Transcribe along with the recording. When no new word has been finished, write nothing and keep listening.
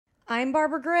I'm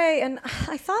Barbara Gray, and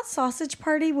I thought Sausage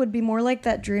Party would be more like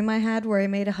that dream I had where I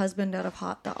made a husband out of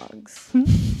hot dogs.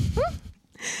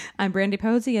 I'm Brandy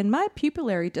Posey, and my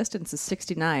pupillary distance is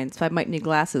 69, so I might need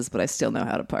glasses, but I still know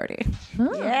how to party.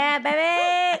 Oh. Yeah,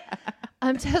 baby!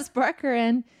 I'm Tess Barker,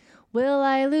 and will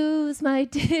I lose my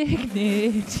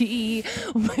dignity?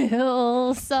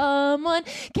 Will someone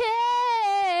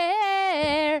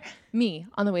care? Me,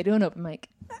 on the way to an open mic.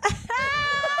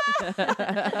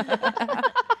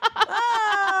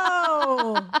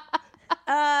 Oh!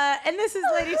 And this is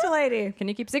Lady to Lady. Can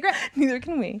you keep secret? Neither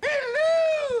can we.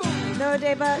 No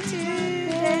day but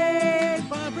today.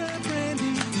 Barbara,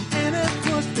 Brandy, and of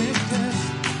course Big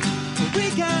Tess. We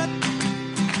got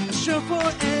a show for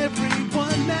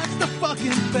everyone that's the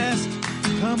fucking best.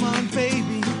 Come on,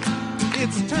 baby,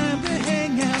 it's time to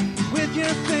hang out with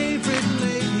your favorite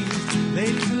ladies.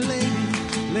 Ladies and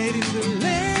ladies, ladies and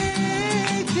ladies.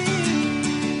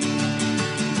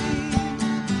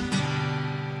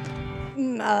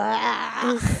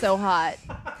 So hot.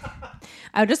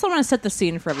 I just want to set the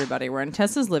scene for everybody. We're in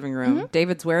Tessa's living room.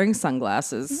 David's wearing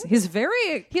sunglasses. He's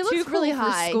very He looks too cool really for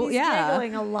high. school. He's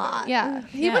giggling a lot. Yeah.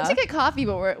 He went to get coffee,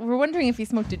 but we're wondering if he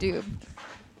smoked a doob.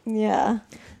 Yeah.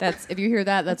 That's if you hear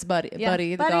that, that's Buddy. Yeah.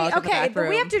 Buddy, the Buddy, dog. in the okay, back but we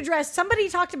room. have to address. Somebody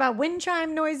talked about wind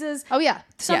chime noises. Oh, yeah.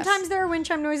 Sometimes there are wind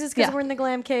chime noises because Yeah. we're in the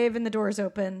glam cave and the door's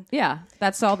open. Yeah,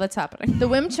 that's all that's happening. The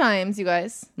wind chimes, you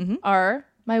guys, are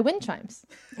my wind chimes.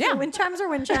 Yeah, wind chimes are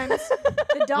wind chimes.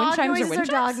 The dog chimes are noises wind are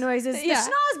dog chimes? noises. Yeah.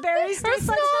 The snozberries taste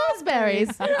like snozberries.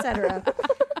 etc.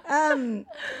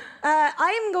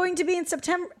 I am going to be in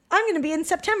September. I'm going to be in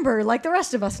September, like the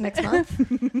rest of us next month,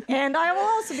 and I will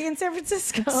also be in San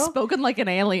Francisco. Spoken like an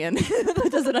alien that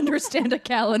doesn't understand a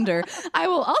calendar. I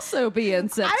will also be in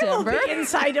September. I will be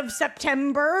inside of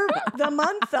September, the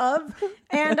month of,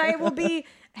 and I will be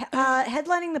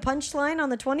headlining the Punchline on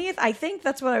the 20th. I think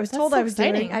that's what I was told so I was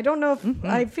doing. exciting. I don't know if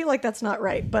I feel like that's not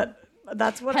right, but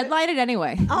that's what Headline it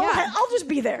anyway. I'll just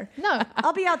be there. No,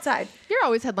 I'll be outside. you're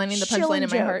always headlining the punchline in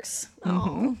my heart.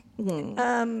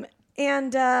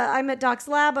 And I'm at Doc's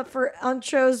Lab on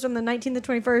shows from the 19th to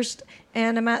 21st,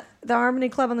 and I'm at the Harmony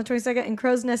Club on the 22nd, and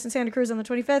Crow's Nest in Santa Cruz on the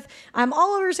 25th. I'm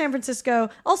all over San Francisco.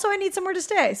 Also, I need somewhere to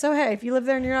stay. So hey, if you live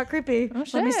there and you're not creepy, let me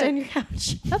shit. stay on your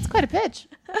couch. That's quite a pitch.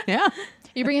 Yeah.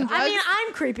 You bringing drugs? I mean,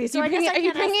 I'm creepy, so are I guess I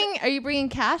can't ask Are you bringing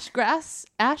cash, grass,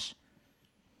 ash?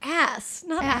 ass,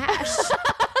 not ash.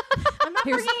 I'm not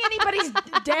bringing anybody's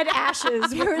dead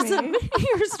ashes.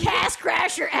 Here's Cash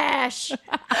Crasher ash.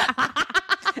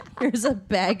 Here's a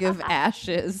bag of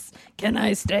ashes. Can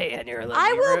I stay in your living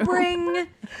I will room? bring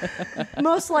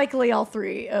most likely all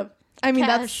three of I mean,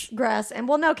 cash, grass, and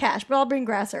no cash, but I'll bring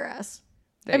grass or ass.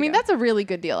 There I you mean, go. that's a really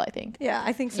good deal, I think. Yeah,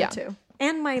 I think so Yeah. too.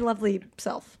 And my lovely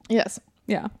self. Yes.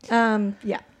 Yeah.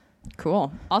 Yeah.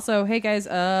 Cool. Also, hey guys,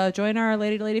 join our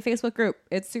Lady to Lady Facebook group.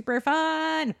 It's super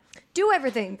fun. Do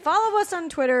everything. Follow us on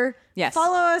Twitter. Yes.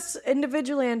 Follow us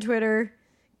individually on Twitter.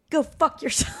 Go fuck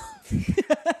yourself.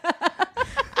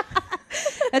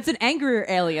 That's an angrier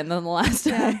alien than the last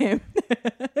time.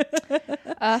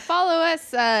 Follow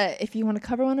us if you want to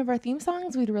cover one of our theme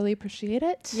songs. We'd really appreciate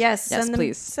it. Yes. Yes, send them,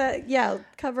 please.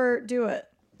 Cover. Do it.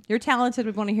 You're talented.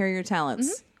 We want to hear your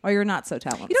talents. Or you're not so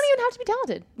talented. You don't even have to be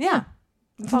talented. Yeah.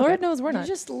 Lord knows we're You not.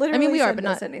 just literally I mean, we are, send but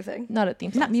us not anything. Not at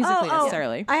theme songs. Not musically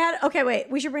necessarily. Wait.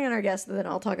 We should bring on our guest, and then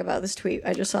I'll talk about this tweet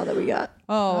I just saw that we got.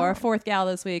 Oh, our fourth gal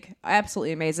this week.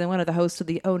 Absolutely amazing. One of the hosts of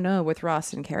the Oh No with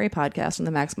Ross and Carrie podcast on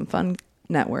the Maximum Fun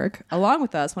Network. Along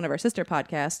with us, one of our sister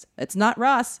podcasts. It's not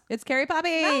Ross. It's Carrie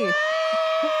Poppy.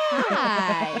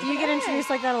 Hi. Do you get introduced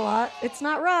like that a lot? It's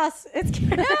not Ross. It's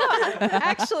Karen.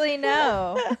 Actually,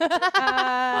 no.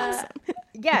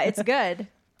 Yeah, it's good.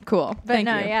 Cool. But Thank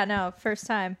you. no, first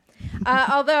time.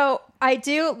 Although I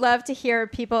do love to hear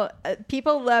people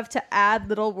love to add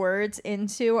little words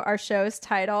into our show's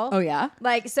title. Oh, yeah?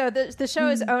 Like, so the show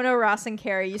is Oh No, Ross and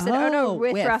Carrie. You said Oh No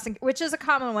with Ross and, which is a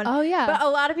common one. Oh, yeah. But a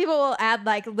lot of people will add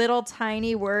like little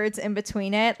tiny words in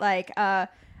between it. Like, oh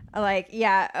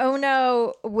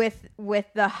no, with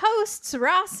the hosts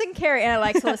Ross and Carrie, and I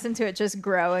like to listen to it just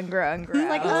grow and grow and grow.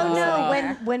 Like, oh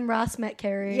no, when Ross met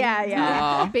Carrie.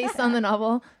 yeah. Based on the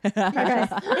novel.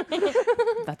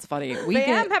 That's funny. But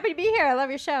yeah, I'm happy to be here. I love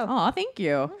your show. Oh, thank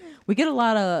you. We get a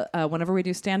lot of, whenever we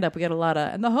do stand-up, we get a lot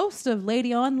of, and the host of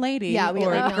Lady on Lady. Yeah, we get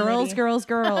or Lady on Girls, Lady. Girls,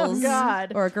 Girls. Oh,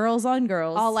 God. Or Girls on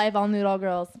Girls. All live, all nude, all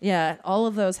girls. Yeah, all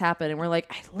of those happen. And we're like,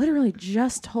 I literally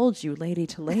just told you Lady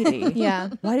to Lady. Yeah.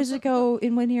 Why does it go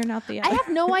in one ear, not the other? I have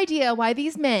no idea why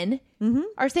these men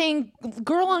are saying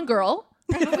girl on girl.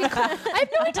 I have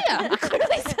no idea. We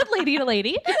clearly said lady to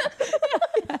lady.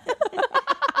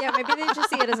 Yeah, maybe they just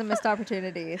see it as a missed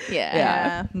opportunity.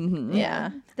 Yeah. Yeah.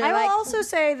 They're I will like, also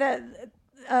say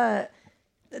that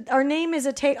our name is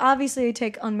obviously a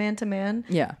take on Man to Man.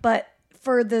 Yeah. But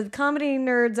for the comedy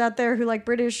nerds out there who like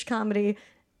British comedy,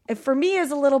 for me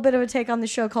is a little bit of a take on the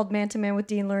show called Man to Man with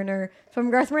Dean Lerner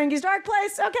from Garth Marenghi's Dark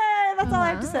Place. Okay, that's all I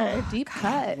have to say. Deep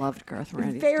cut. Loved Garth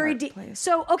Marenghi's Very Dark deep. Place.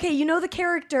 So, okay, you know the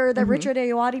character that Richard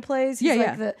Ayoade plays? He's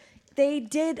Yeah, yeah. They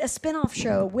did a spin-off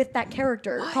show with that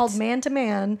character called Man to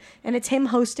Man, and it's him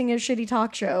hosting a shitty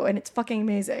talk show, and it's fucking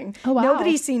amazing. Oh, wow.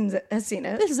 Nobody has seen it. This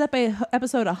is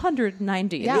episode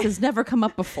 190. Yeah. This has never come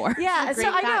up before. Yeah, That's a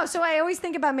so great I know. fact. So I always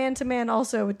think about Man to Man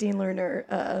also with Dean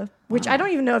Lerner, which I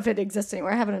don't even know if it exists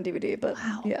anymore. I have it on DVD, but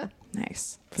yeah.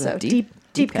 Nice. So deep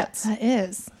cuts. That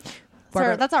is.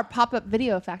 Barbara- That's our pop-up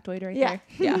video factoid right Yeah.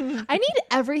 there. Yeah. I need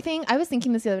everything. I was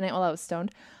thinking this the other night while I was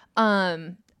stoned.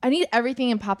 I need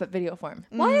everything in pop-up video form.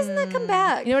 Why hasn't that come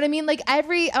back? You know what I mean? Like I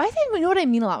think we know what I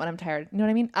mean a lot when I'm tired. You know what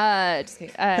I mean? Just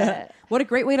kidding. What a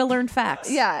great way to learn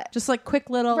facts. Yeah. Just like quick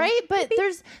little. Right? But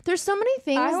there's so many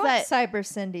things I want that. Cyber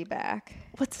Cindy back.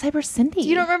 What's Cyber Cindy?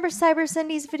 You don't remember Cyber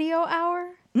Cindy's video hour?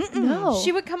 No.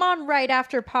 She would come on right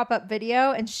after pop-up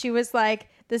video, and she was like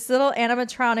this little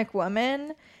animatronic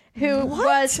woman who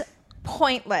was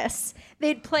pointless.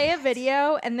 They'd play a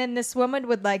video, and then this woman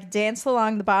would like dance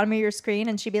along the bottom of your screen,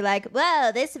 and she'd be like,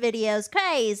 "Whoa, this video's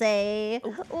crazy!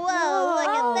 Whoa, look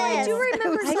at this!" I do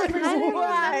remember I Cyber kind Cindy. of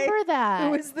remember that.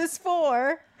 Who is this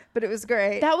for? But it was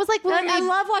great. That was like when I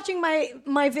love watching my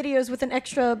videos with an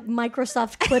extra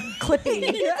Microsoft Clippy.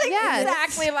 Yes.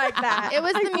 exactly like that. It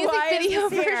was the music Why is video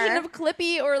this here? version of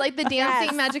Clippy or like the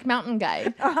dancing Magic Mountain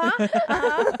guy.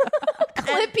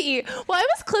 Clippy. Why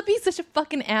was Clippy such a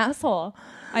fucking asshole?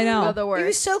 I know. the He worst.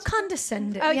 was so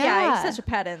condescending. Oh yeah, Yeah. he's such a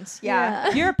pedant.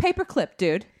 Yeah. You're a paperclip,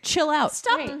 dude. Chill out.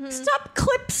 Stop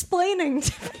clip-splaining.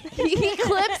 He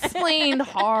clip-splained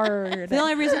hard. The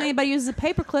only reason anybody uses a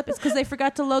paperclip is because they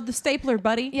forgot to load the stapler,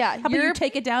 buddy. Yeah, How about you're- you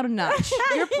take it down a notch?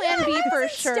 Your plan B for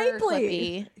sure, Stapley.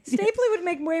 Clippy. Stapley would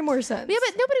make way more sense. Yeah,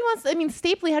 but nobody wants. I mean,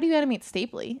 Stapley. How do you animate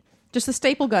Stapley? Just a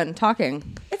staple gun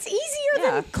talking. it's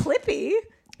easier than Clippy.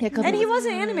 Yeah, Clippy And he was-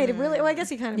 wasn't animated, really. Well, I guess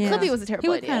he kind of Yeah. Clippy was a He terrible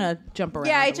would idea. kind of jump around.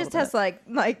 Yeah, a he just little has like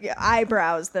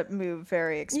eyebrows that move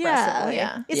very expressively.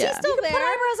 Yeah. Is Yeah. he still You can there? put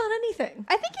eyebrows on anything.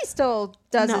 I think he still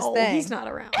does his No, thing. he's not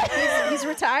around. He's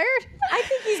retired. I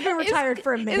think he's been retired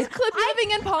for a minute. Is Clippy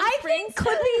living in Palm I Springs? think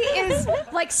Clippy is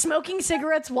like smoking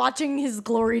cigarettes, watching his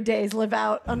glory days live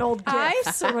out on old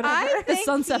gifts or whatever. I The think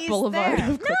Sunset he's Boulevard there.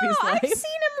 of Clippy's no, I've life. seen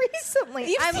him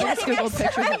recently. I'm seen looking Googled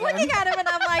pictures I'm of looking him. at him and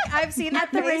I'm like, I've seen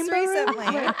that the face Rainbow Room?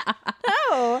 recently.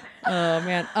 No. Oh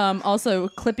man. Also,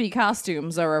 Clippy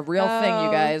costumes are a real thing,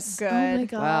 you guys. Good. Oh my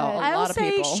god! Wow. I will lot of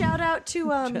say people. shout out to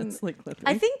Just like Clippy.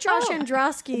 I think Josh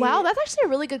Androsky. Wow, that's actually a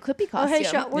really good Clippy Oh costume. hey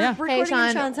Sean, we're Yeah. recording Hey Sean,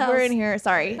 in Sean's house. we're in here.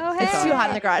 Sorry, Oh, hey. it's too hot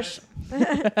in the garage.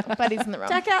 Buddy's in the room.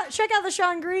 Check out the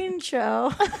Sean Green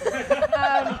show.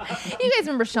 You guys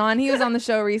remember Sean? He was on the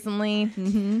show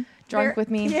recently. Drunk with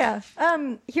me. Yeah.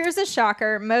 Here's a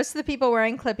shocker. Most of the people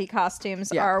wearing Clippy costumes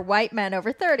Yeah. are white men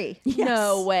over 30.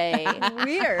 No way.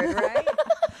 Weird, right?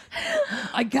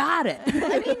 I got it.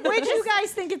 Would you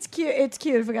guys think it's cute? It's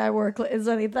cute if a guy wore is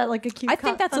that like a cute? I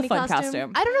think that's a funny fun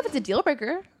costume. I don't know if it's a deal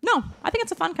breaker. No, I think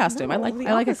it's a fun costume. I like the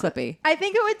a opposite. Clippy. I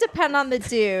think it would depend on the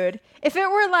dude. If it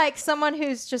were like someone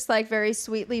who's just like very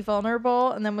sweetly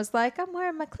vulnerable and then was like, I'm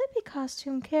wearing my Clippy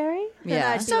costume, Carrie. Then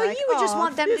Yeah. I'd be So like, you would just "Aw,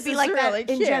 want them to this be is like really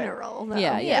that in cute." general. Though.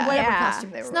 Yeah, yeah. Whatever Yeah.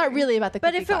 costume they were It's not wearing. really about the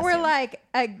But Clippy if it were costume. like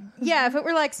if it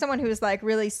were like someone who was like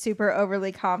really super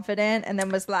overly confident and then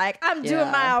was like, I'm doing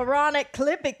Yeah. my ironic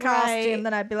Clippy costume, Right.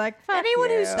 then I'd be like, fuck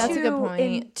Anyone you. who's That's a good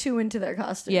point. too into their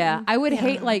costume. Yeah, I would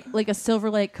hate like a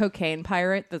Silver Lake cocaine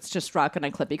pirate that's just rocking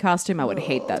a Clippy costume. I would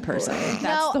hate that person. That's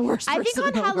No, the worst. I think person on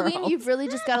in the Halloween world. you've really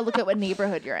just got to look at what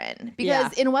neighborhood you're in, because Yeah.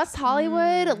 in West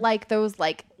Hollywood, like those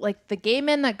like the gay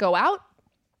men that go out,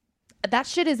 that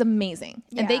shit is amazing,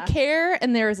 and they Yeah. care,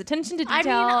 and there is attention to I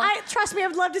detail. mean, trust me, I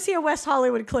would love to see a West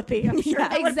Hollywood Clippy. I'm sure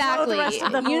that would blow the Exactly. rest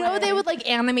of them You know, away. they would like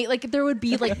animate, like there would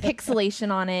be like pixelation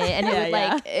on it, and it would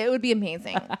like it would be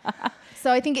amazing.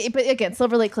 So I think, but again,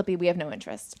 Silver Lake Clippy, we have no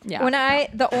interest. Yeah. When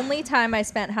the only time I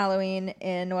spent Halloween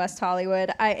in West Hollywood,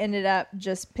 I ended up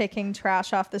just picking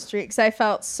trash off the street because I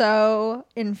felt so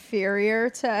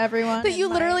inferior to everyone. That you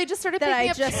in literally just started that picking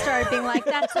I up. just started being like,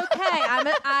 "That's okay.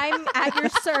 I'm at your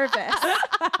service.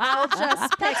 I'll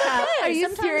just pick up." Are you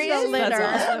Sometimes serious? the litter.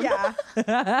 That's awesome.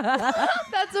 Yeah,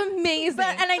 That's amazing.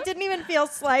 and I didn't even feel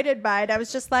slighted by it. I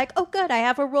was just like, "Oh, good. I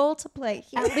have a role to play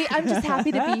here." I'm just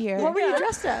happy to be here. What were you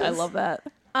dressed as? I love that.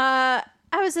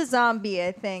 I was a zombie,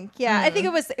 I think. Yeah, I think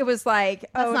it was like,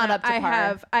 That's not up to I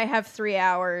par. have 3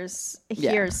 hours.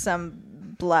 Yeah. Here's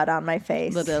some blood on my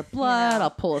face. A little bit of blood. I'll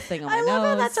pull a thing on my I nose. love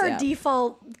how that's our Yeah.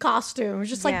 default costume. It's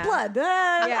just Yeah. like blood.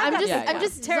 Yeah, I'm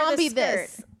just tear the zombie skirt.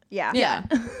 this. Yeah. Yeah.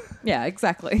 Yeah,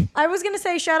 exactly. I was gonna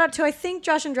say shout out to I think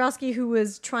Josh Androsky, who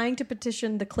was trying to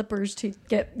petition the Clippers to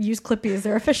use Clippy as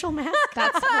their official mascot.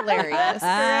 That's hilarious.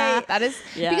 Great. That is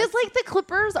Yeah. because like the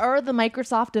Clippers are the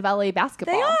Microsoft of LA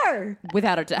basketball. They are.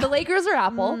 Without a doubt. The Lakers are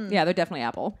Apple. Yeah, they're definitely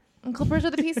Apple. And Clippers are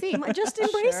the PC. Just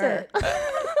embrace it. Do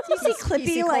you see Clippy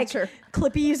PC like culture.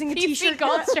 Clippy using a t-shirt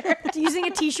gun, using a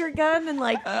t-shirt gun and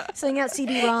like sending out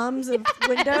CD-ROMs of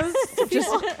Windows, Just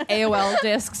AOL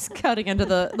discs cutting into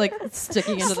the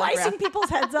sticking into slicing the ground. people's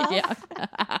heads off. Yeah.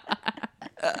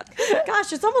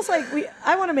 Gosh, it's almost like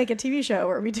I want to make a TV show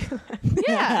where we do that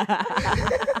Yeah.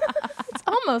 It's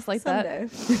almost like someday.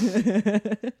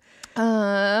 that.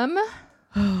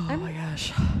 Oh my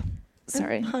gosh.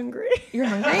 Sorry. I'm hungry. You're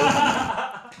hungry?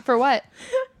 For what?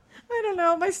 I don't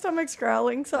know. My stomach's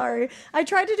growling. Sorry. I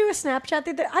tried to do a Snapchat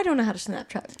the other. I don't know how to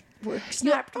Snapchat work. I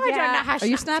don't know how Are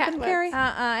you Snapchat snapping, works. Carrie?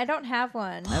 I don't have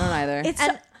one. I don't either. It's.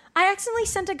 I accidentally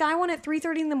sent a guy one at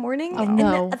 3:30 in the morning. Oh, and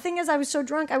no. the thing is, I was so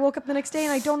drunk, I woke up the next day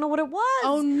and I don't know what it was.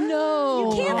 Oh no.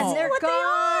 You can't see They're what they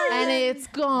are. And it's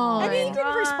gone. And he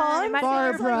didn't respond. It might be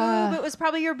your Barbara. boob. It was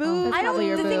probably your boob. I don't. Probably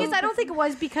your The thing boob. is, I don't think it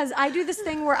was because I do this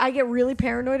thing where I get really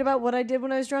paranoid about what I did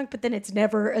when I was drunk, but then it's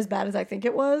never as bad as I think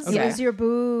it was. Okay. It was your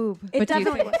boob. It But do you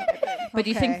definitely think- wasn't. But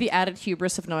do you think Okay. the added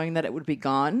hubris of knowing that it would be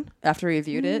gone after you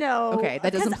viewed it? No. Okay,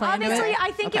 that doesn't 'Cause play into honestly, it?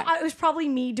 I think Okay. it was probably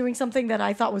me doing something that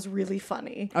I thought was really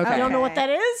funny. Okay. I don't know what Okay. that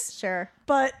is, Sure.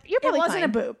 but You're probably it wasn't fine. a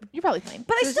boob. You're probably fine.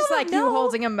 But I It was still just don't like know. you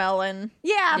holding a melon.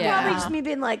 Yeah, Yeah. probably just me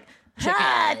being like, Check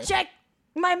it. check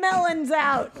my melons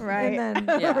out. Right. And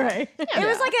then, Yeah. Right. It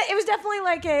was like it was definitely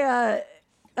like a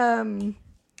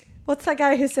what's that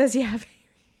guy who says yeah?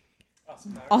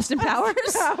 Austin Powers?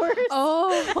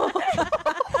 Oh.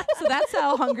 So that's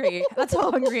how hungry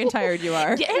and tired you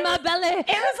are. Get in my belly. It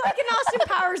was like an Austin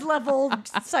Powers level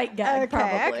sight gag,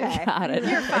 probably. Okay. Got it.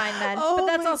 You're fine then. but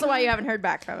that's also why you haven't heard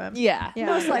back from him. Yeah. Yeah,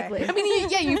 Most okay. likely. I mean,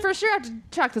 you for sure have to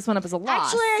chalk this one up as a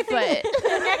loss. Actually, I think but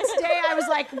the next day I was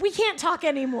like, we can't talk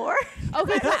anymore.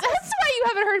 okay, but that's why you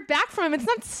haven't heard back from him. It's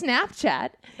not Snapchat.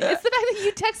 It's the fact that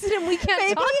you texted him. We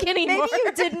can't talk anymore. Maybe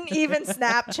you didn't even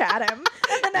Snapchat him.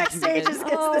 And the next day just gets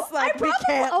this like, we Probably-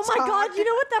 can't oh my talk. god, you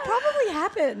know what? That probably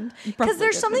happened. Because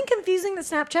there's did. something confusing that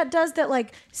Snapchat does that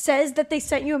like says that they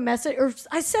sent you a message or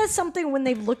I says something when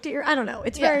they've looked at your I don't know.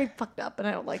 It's Yeah. very fucked up and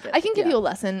I don't like it. I can give you a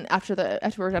lesson after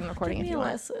we're done recording Give if me you a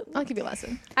want. lesson. I'll give you a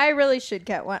lesson. I really should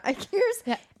get one.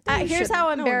 Yeah. Here's shouldn't. how No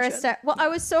one embarrassed should. I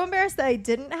was so embarrassed that I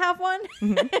didn't have one.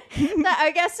 That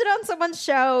I guessed it on someone's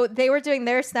show. They were doing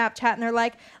their Snapchat and they're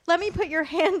like, let me put your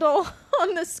handle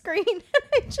on the screen. And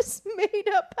I just made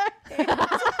up a handle.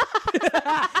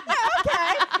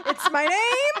 Okay, it's my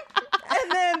name.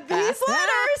 And then these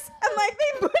letters. And like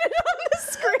they put it on the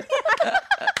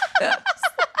screen.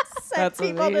 Sent That's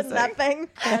people amazing. to nothing.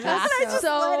 And I just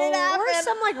So- let it happen. or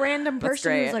some like random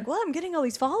person great. who's like, well, I'm getting all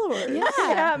these followers.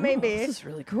 Yeah, maybe. This is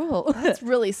really cool. That's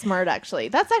really smart, actually.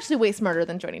 That's actually way smarter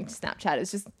than joining Snapchat.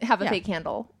 Is just have a Yeah. fake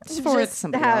handle. Just forward it to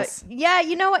somebody else. Yeah,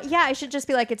 you know what? Yeah, I should just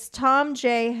be like, it's Tom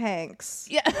J. Hanks.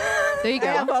 Yeah. There you I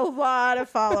have go. a lot of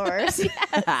followers. Also,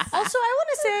 I want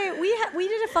to say we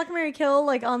did a fuck, marry, kill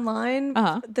like online.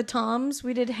 Uh-huh. The Toms.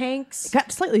 We did Hanks,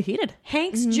 Got slightly heated.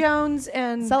 Hanks, Jones,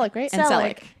 and Selleck, right? And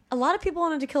Selleck. A lot of people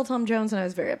wanted to kill Tom Jones, and I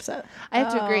was very upset. I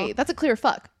have to agree. That's a clear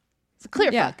fuck. It's a clear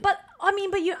Yeah. fuck. But I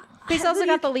mean, but you. He's also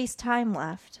got the least time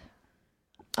left.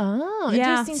 Oh,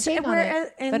 Yeah. interesting take on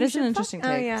it. That is an interesting Oh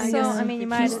take. yeah. So, I mean, you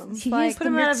might like, put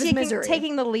him out of his misery.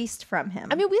 taking the least from him.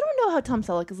 I mean, we don't know how Tom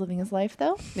Selleck is living his life,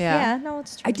 though. yeah, no,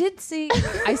 it's true. I did see.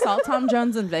 I saw Tom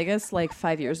Jones in Vegas like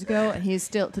 5 years ago, and he's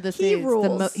still to this He day.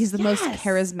 rules. He's the most Yes.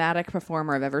 charismatic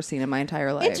performer I've ever seen in my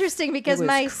entire life. Interesting because It was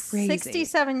my crazy.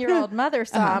 67-year-old mother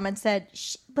saw him and said,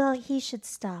 well, he should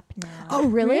stop now. Oh,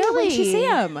 really? When'd she see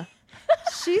him?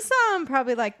 She saw him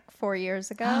probably like 4 years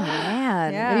ago. Oh,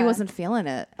 man, Yeah. maybe he wasn't feeling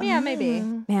it. Yeah, maybe.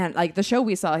 Man, like the show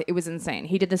we saw, it was insane.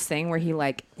 He did this thing where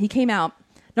he came out.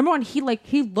 Number one, he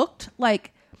looked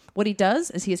like what he does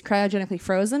is he is cryogenically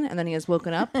frozen and then he is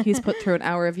woken up. He's put through an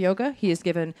hour of yoga. He is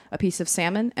given a piece of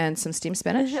salmon and some steamed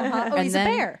spinach. Oh, And he's a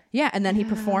then- bear. Yeah, and then he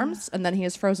performs and then he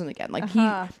is frozen again. Like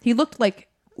he looked like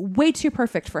way too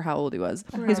perfect for how old he was.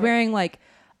 He was wearing like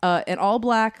an all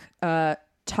black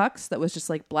tux that was just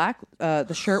like black.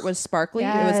 The shirt was sparkly. It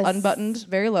Yes. was unbuttoned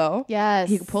very low. Yes.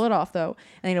 He could pull it off though.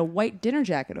 And he had a white dinner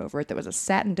jacket over it that was a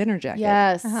satin dinner jacket.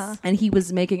 Yes. And he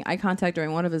was making eye contact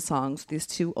during one of his songs with these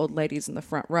two old ladies in the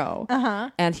front row.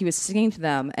 And he was singing to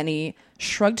them and he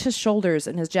shrugged his shoulders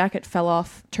and his jacket fell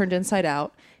off, turned inside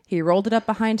out. He rolled it up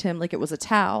behind him like it was a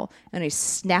towel, and he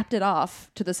snapped it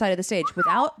off to the side of the stage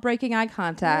without breaking eye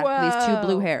contact with these two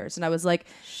blue hairs. And I was like,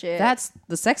 Shit. that's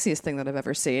the sexiest thing that I've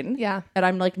ever seen. Yeah. And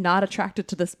I'm like not attracted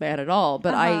to this man at all,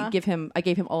 but I gave him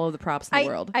all of the props in the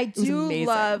world. I It was do amazing.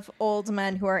 love old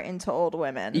men who are into old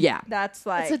women. Yeah. That's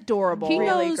like It's adorable. He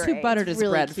really knows who great. buttered his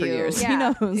Really bread for cute. years.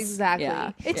 Yeah, He knows. exactly.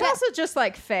 Yeah. It's also just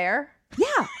like fair.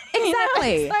 Yeah,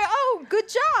 exactly. Like, oh, good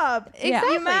job.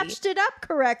 Exactly. You matched it up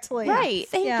correctly. Right.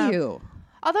 Thank Yeah. you.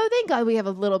 Although, thank God we have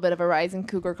a little bit of a rise in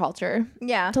cougar culture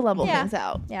Yeah. to level Yeah. things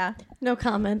out. Yeah. No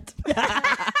comment.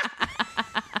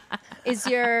 Is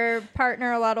your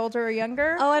partner a lot older or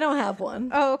younger? Oh, I don't have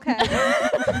one. Oh, okay.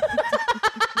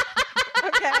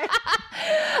 Okay.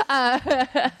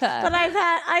 But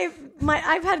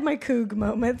I've had my coug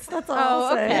moments. That's all I'll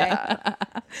Oh, say.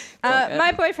 okay.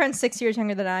 My boyfriend's 6 years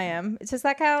younger than I am. Does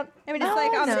that count? I mean, it's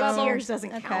like on the 6 bubble. years doesn't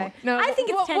count. Okay. No, I think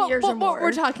it's 10 years or more. What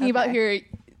we're talking about here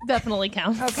definitely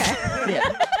counts. Okay. Yeah,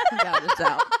 got it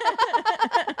out.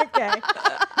 Okay.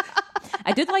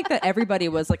 I did like that everybody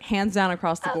was like hands down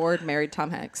across the board married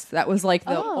Tom Hanks. That was like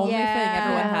the only thing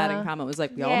everyone had in common was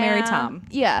like we all married Tom.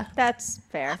 Yeah. That's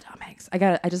fair. Tom Hanks.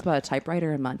 I just bought a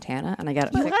typewriter in Montana and I got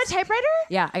it You fixed. got a typewriter?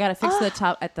 Yeah, I got to fix the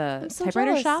top at the so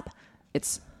typewriter jealous. shop.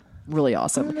 It's really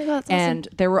awesome. Oh my God, that's and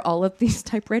there were all of these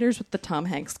typewriters with the Tom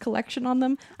Hanks collection on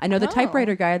them. I know the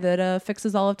typewriter guy that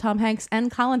fixes all of Tom Hanks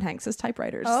and Colin Hanks'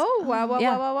 typewriters. Oh, wow, wow,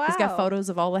 yeah. wow, wow, wow. He's got photos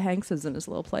of all the Hankses in his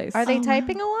little place. Are they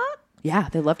typing a lot? Yeah,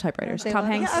 they love typewriters. They Tom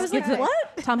love- Hanks. Yeah, I was gives like, it-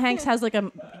 what? Tom Hanks has like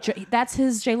that's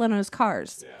his Jay Leno's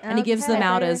cars, and he gives them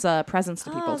out as presents to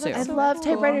people too. I love cool.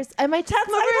 typewriters. I might That's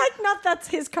I like not that's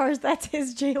his cars. That's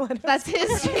his Jay Leno. That's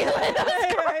his Jay Leno.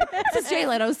 This is Jay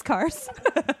Leno's cars.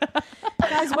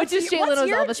 Guys, Which is Jay what's Leno's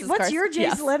your, Elvis's what's cars. your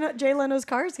Yes. Jay Leno's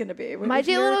cars going to be? My If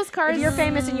Jay you're- Leno's cars- If you're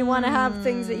famous and you want to have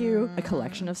things that you A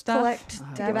collection of stuff. collect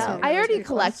to give out, I already good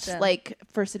collect question. like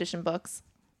first edition books.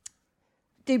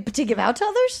 to give out to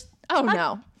others. Oh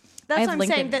no. That's have what I'm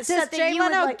Lincoln. saying. That Does stuff that Jay you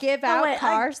would, Leno like, give out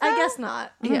cars, I though? guess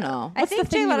not. I don't know. I What's the think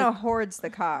thing Jay you Leno would- hoards the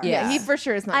cars. Yeah. He for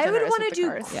sure is not. I would want to do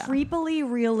cars. creepily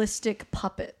realistic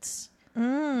puppets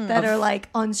that are like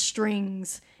on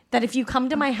strings. That if you come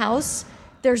to my house,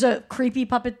 there's a creepy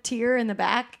puppeteer in the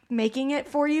back making it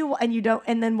for you, and you don't.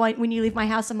 And then when you leave my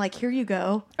house, I'm like, here you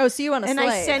go, Oh, so you want a and slave?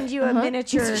 I send you a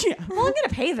miniature. Well, I'm gonna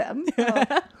pay them.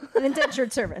 an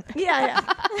indentured servant. Yeah. I'm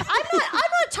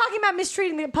not talking about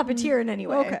mistreating the puppeteer in any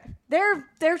way. Okay.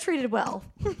 They're treated well.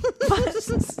 But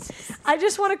I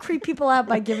just want to creep people out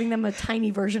by giving them a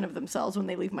tiny version of themselves when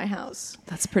they leave my house.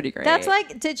 That's pretty great. That's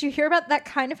like, did you hear about that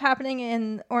kind of happening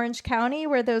in Orange County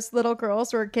where those little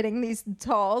girls were getting these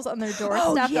dolls on their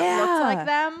doorstep that yeah. looked like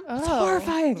them? It's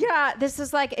horrifying. Yeah, this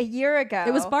was like a year ago.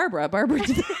 It was Barbara. Barbara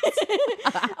did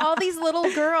that. All these little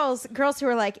girls who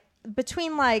were like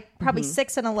between like probably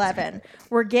 6 and 11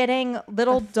 were getting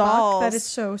little dolls That is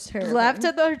so terrible. left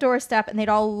at their doorstep, and they'd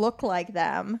all look like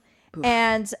them.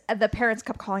 And the parents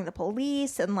kept calling the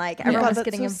police, and like everyone was that's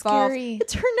getting so involved. scary. It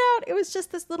turned out it was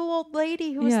just this little old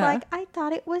lady who was Yeah. like, I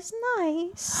thought it was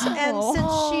nice. And since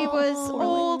she was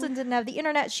old and didn't have the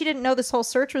internet, she didn't know this whole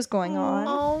search was going on.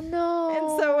 Oh no.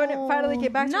 And so when it finally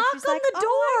came back to her, Knock she's on like, the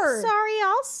 "Oh, door." I'm sorry,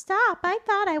 I'll stop. I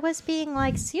thought I was being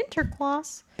like Santa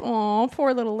Claus. Oh,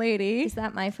 poor little lady. Is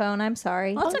that my phone? I'm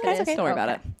sorry. That's okay. It is. Don't worry about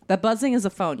it. The buzzing is a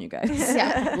phone, you guys.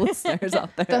 Yeah. Listeners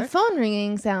out there. The phone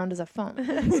ringing sound is a phone.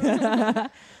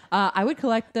 I would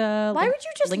collect. Why would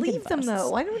you just Lincoln leave them busts. though?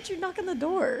 Why don't you knock on the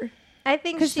door? I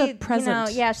think 'Cause she, the present.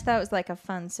 she thought it was like a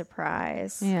fun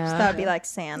surprise. Yeah. She thought it'd be like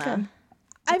Santa.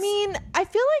 I mean, I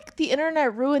feel like the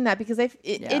internet ruined that because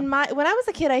when I was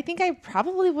a kid, I think I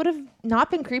probably would have not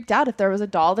been creeped out if there was a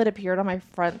doll that appeared on my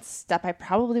front step. I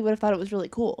probably would have thought it was really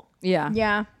cool. Yeah.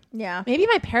 Yeah, yeah. Maybe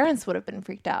my parents would have been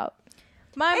freaked out.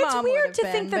 My It's mom weird would have to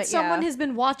been, think that but someone yeah. has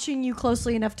been watching you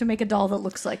closely enough to make a doll that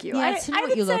looks like you. Yeah, to know I what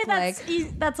would you say look that's,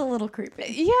 that's a little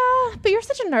creepy. Yeah, but you're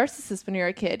such a narcissist when you're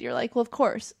a kid. You're like, well, of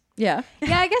course. Yeah.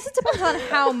 Yeah, I guess it depends on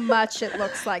how much it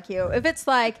looks like you. If it's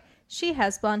like she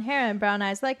has blonde hair and brown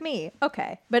eyes like me,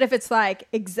 okay. But if it's like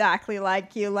exactly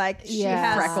like you, like she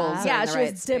Yeah. has Freckles yeah, in the she right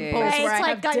has dimples. space. where It's I like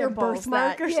have got your dimples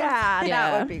birthmark that- or something. Yeah,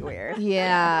 Yeah. that would be weird.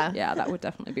 Yeah. Yeah, that would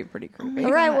definitely be pretty creepy.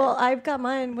 All right, well, I've got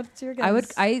mine. What's your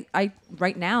guys? I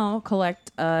right now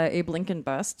collect Abe Lincoln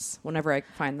busts whenever I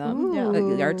find them.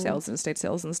 Like yard sales and estate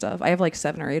sales and stuff. I have like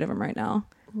 7 or 8 of them right now.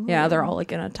 Yeah, they're all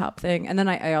like in a top thing. And then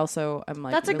I also am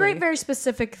like That's a really- great, very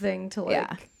specific thing to like.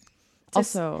 Yeah.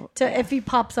 Also, if he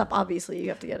pops up, obviously you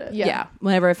have to get it. yeah.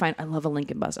 Whenever I love a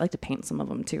Lincoln bust. I like to paint some of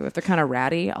them too. If they're kind of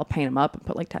ratty, I'll paint them up and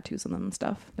put like tattoos on them and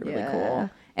stuff. They're really Yeah. cool.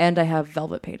 And I have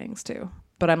velvet paintings too.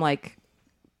 But I'm like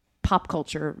pop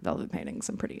culture velvet paintings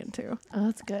I'm pretty into. Oh,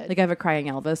 that's good. Like I have a Crying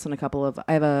Elvis and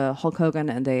I have a Hulk Hogan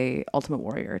and a Ultimate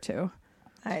Warrior too.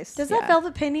 Nice. Does that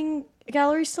velvet painting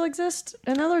gallery still exist?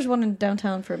 I know there's one in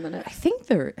downtown for a minute. I think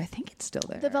it's still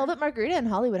there. The Velvet Margarita in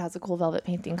Hollywood has a cool velvet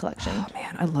painting collection. Oh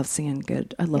man, I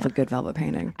love a good velvet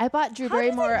painting. I bought Drew How do they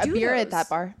Barrymore a do beer those? at that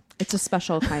bar. It's a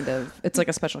special kind of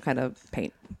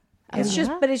paint. It's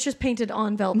just painted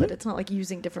on velvet. It's not like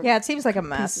using different. Yeah, it seems like a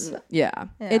mess. pieces of- Yeah.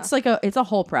 It's a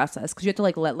whole process because you have to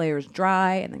like let layers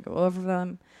dry and then go over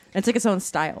them. And it's like its own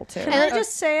style too. Can I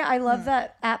just say I love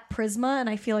that app Prisma, and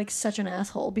I feel like such an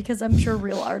asshole because I'm sure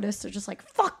real artists are just like,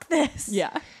 fuck this. Yeah.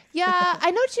 Yeah,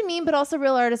 I know what you mean, but also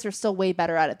real artists are still way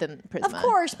better at it than Prisma. Of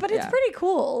course, but it's Yeah. pretty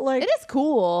cool. Like It is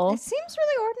cool. It seems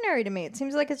really ordinary to me. It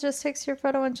seems like it just takes your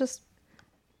photo and just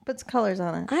puts colors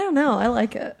on it. I don't know. I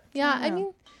like it. Yeah, I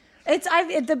mean,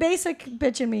 The basic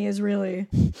bitch in me is really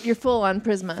you're full on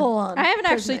Prisma. full on. I haven't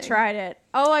actually Prisming. tried it.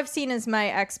 All I've seen is my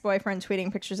ex-boyfriend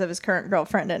tweeting pictures of his current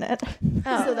girlfriend in it.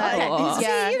 Oh, So that- okay.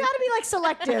 yeah. See, you got to be like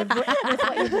selective with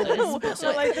what you do.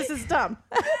 So like, this is dumb.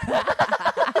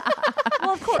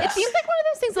 Well, of course. It seems like one of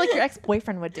those things like your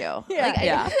ex-boyfriend would do.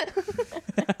 Yeah.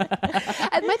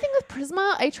 And my thing with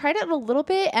Prisma, I tried it a little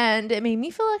bit and it made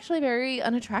me feel actually very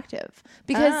unattractive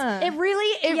because It really,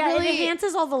 it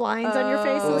enhances all the lines on your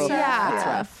face and stuff. yeah. That's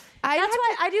rough. That's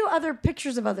why I do other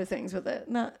pictures of other things with it.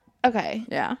 Not, Okay.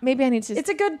 Yeah. Maybe I need to. it's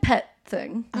a good pet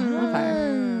thing.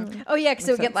 Oh yeah, because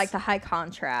it would get sense. like the high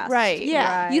contrast. right.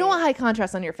 Yeah. You don't want high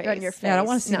contrast on your face. On your face. Yeah, I don't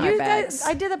want to see No. my You bags. guys,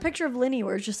 I did a picture of Linny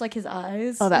where it's just like his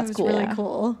eyes. Oh, that's it was cool. really Yeah.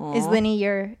 cool. Is Linny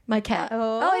your? My cat.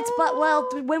 Oh. It's well,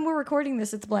 when we're recording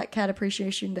this, it's Black Cat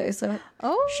Appreciation Day. So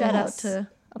shout out to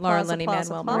Laura Applause, Lenny applause,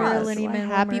 Manuel applause. Laura Morales. Lenny Manuel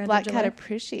Happy Miranda Black Cat July.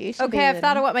 Appreciation. Okay, Day, I've thought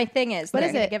Lenny. of what my thing is. What that is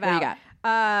I'm gonna it? Give What do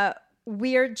you out.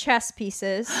 Weird chess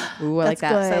pieces. Ooh, I like That's that.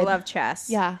 good. 'Cause I love chess.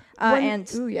 Yeah. And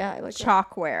ooh, yeah, I like that.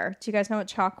 chalkware. Do you guys know what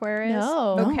chalkware is?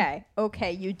 No.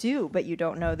 Okay, you do, but you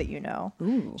don't know that you know.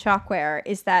 Chalkware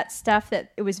is that stuff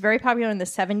that it was very popular in the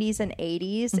 70s and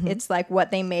 80s. It's like what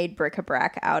they made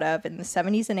bric-a-brac out of in the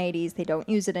 70s and 80s. They don't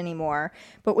use it anymore.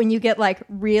 But when you get like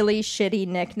really shitty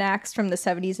knickknacks from the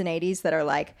 70s and 80s that are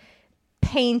like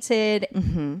painted,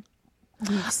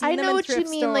 you've seen I them know in what you thrift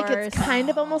mean. Like it's stores. kind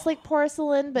of almost like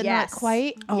porcelain, but Yes. not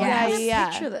quite. Oh, yeah, I yeah, yeah.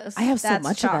 Picture this. I have so That's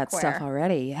much of that chalkware. stuff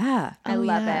already. Yeah. I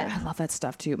love yeah. it. I love that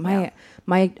stuff too. My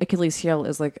Achilles heel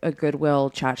is like a Goodwill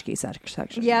tchotchke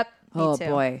section. Yep. me Oh too.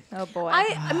 boy. Oh boy.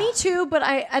 Me too, but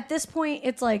at this point,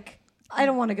 it's like I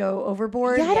don't want to go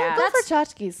overboard. Yeah, I don't go That's- for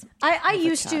tchotchkes. I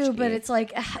used to, tchotchke. but it's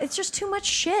like it's just too much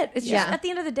shit. It's just Yeah. at the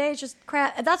end of the day, it's just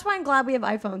crap. That's why I'm glad we have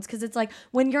iPhones because it's like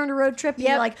when you're on a road trip, and Yep,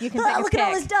 you're like, you can take a look at all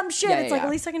pic." this dumb shit. Yeah, it's yeah, like yeah. at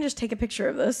least I can just take a picture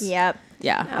of this. Yep.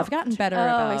 Yeah, I've gotten better I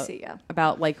about see, yeah.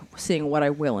 about like seeing what I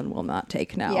will and will not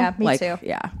take now. Yeah, me like, too.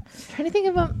 Yeah, Trying to think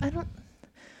of what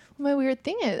my weird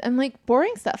thing is. I'm like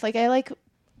boring stuff. Like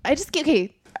I just get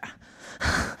okay.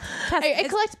 I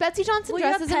collect Betsy Johnson Well, you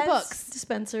have dresses and Pez books.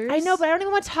 dispensers. I know, but I don't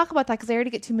even want to talk about that because I already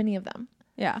get too many of them.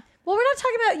 yeah. Well, we're not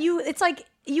talking about you. It's like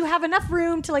you have enough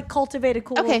room to like cultivate a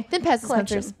cool. Okay, then Pez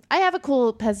collection. dispensers. I have a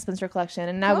cool Pez dispenser collection,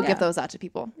 and I will Yeah. give those out to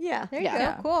people. Yeah. There you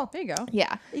Yeah. go. Cool. There you go.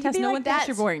 Yeah, Tess, be no like one passed that.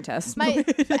 your boring test. I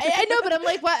know, but I'm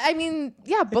like, what? I mean,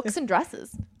 yeah, books and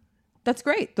dresses. That's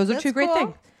great. Those are That's two great cool.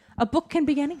 things. A book can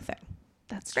be anything.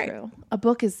 That's true. A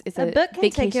book is A book can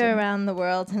take you vacation. around the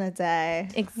world in a day.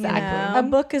 Exactly. You know? A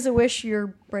book is a wish your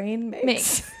brain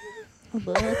makes. A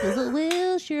book is a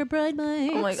wish your bride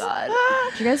makes. Oh my god.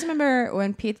 Do you guys remember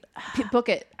when Pete? Book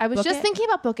It. I was Book just It? thinking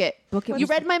about Book It. Book It You was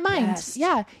read the my mind. best.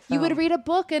 Yeah. You would Oh. read a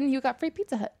book and you got free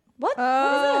Pizza Hut. What? Oh,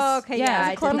 What is this? okay. Yeah, Yeah, it's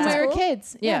a I club did When that. we were Cool.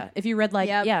 kids. Yeah, if you read like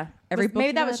Yep. every book. Maybe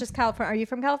you that read. was just California. Are you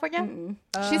from California?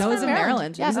 She's No, it was from in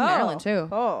Maryland. It was in Yeah. Maryland too.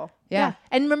 Oh. Yeah.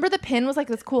 And remember the pin was like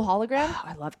this cool hologram? Oh,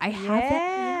 I love. I have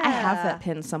that. I have that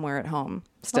pin somewhere at home.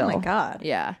 Still. Oh my god.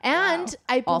 Yeah. And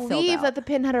I All filled believe out. that the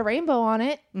pin had a rainbow on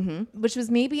it, which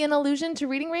was maybe an allusion to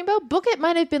Reading Rainbow. Book It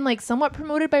might have been like somewhat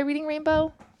promoted by Reading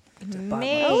Rainbow.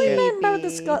 Maybe. I only remember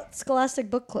the Scholastic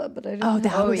Book Club, but I didn't. Oh,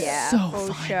 that know. was yeah. so Full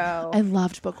fun. show. I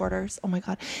loved book orders. Oh my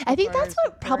god. I think that's orders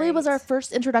what are probably was great. our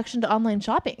first introduction to online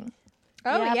shopping.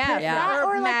 Oh Yeah, yeah, put that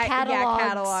or, like, Yeah, catalogs.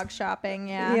 catalog shopping.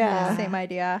 Yeah, Yeah. same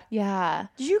idea. Yeah.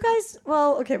 Did you guys?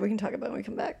 Well, okay, we can talk about it when we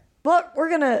come back. Well, we're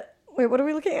gonna wait. What are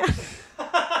we looking at?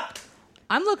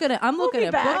 I'm looking at. I'm looking be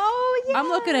at. back. Book, Oh yeah. I'm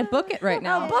looking at Book It right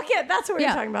now. Oh, Book It. That's what we're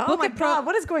Yeah, talking about. Book Oh my It Pro- god,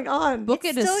 what is going on? Book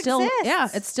It is still still. exists. Yeah,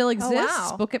 it still exists.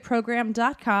 wow.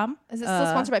 Bookitprogram.com. Is it still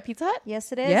sponsored by Pizza Hut?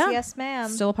 Yes, it is. Yeah. Yes, ma'am.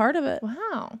 Still a part of it.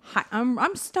 Wow. Hi,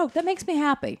 I'm stoked. That makes me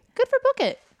happy. Good for Book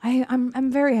It. I'm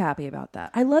very happy about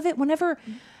that. I love it whenever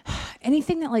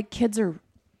anything that like kids are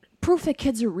proof that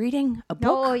kids are reading a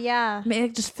book. Oh, yeah. I mean,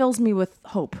 it just fills me with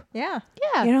hope. Yeah.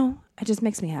 Yeah. You know, it just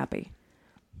makes me happy.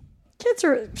 Kids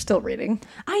are still reading.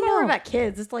 I Don't worry know. about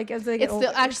kids. It's like as they get It's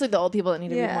older. actually the old people that need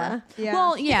to read more. Yeah.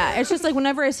 Well, yeah, it's just like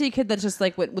whenever I see a kid that's just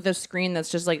like with a screen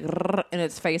that's just like in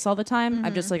its face all the time,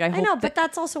 I'm just like, I hope. I know, but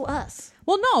that's also us.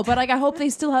 Well, no, but like I hope they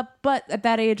still have. But at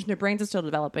that age, their brains are still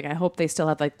developing. I hope they still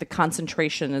have like the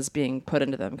concentration is being put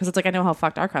into them because it's like I know how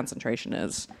fucked our concentration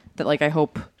is. That like I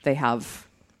hope they have.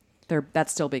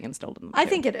 That's still being instilled in them. I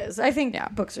too. think it is. I think Yeah.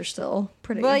 books are still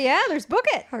pretty Well, yeah, there's Book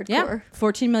It. hardcore. Yeah,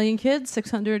 14 million kids,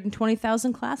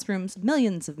 620,000 classrooms,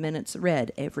 millions of minutes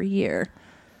read every year.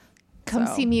 Come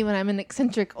So. see me when I'm an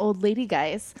eccentric old lady,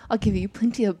 guys. I'll give you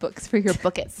plenty of books for your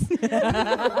buckets. You guys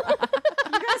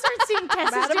aren't seeing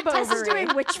Tessa's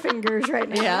doing witch fingers right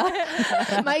now.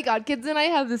 Yeah. My God, kids and I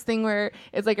have this thing where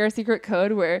it's like our secret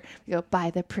code where we go,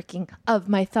 by the pricking of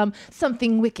my thumb,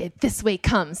 something wicked this way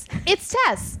comes. It's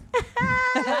Tess.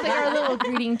 It's like our little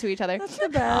greeting to each other. That's the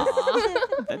best.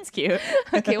 That's cute.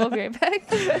 Okay, we'll be right back.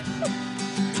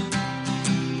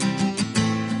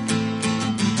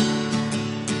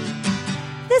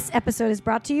 This episode is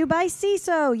brought to you by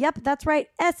CISO. Yep, that's right.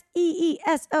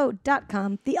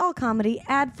 SEESO.com, the all comedy,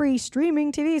 ad free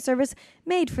streaming TV service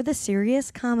made for the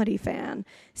serious comedy fan.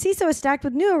 CISO is stacked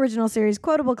with new original series,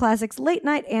 quotable classics, late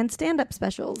night, and stand up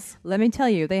specials. Let me tell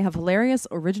you, they have hilarious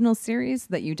original series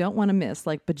that you don't want to miss,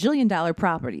 like Bajillion Dollar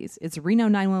Properties. It's Reno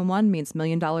 911 meets $1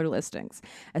 Million Listings,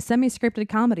 a semi-scripted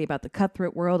comedy about the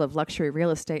cutthroat world of luxury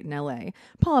real estate in L.A.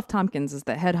 Paul F. Tompkins is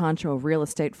the head honcho of real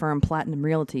estate firm Platinum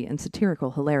Realty, and satirical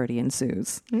hilarity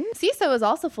ensues. CISO is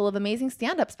also full of amazing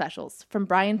stand-up specials from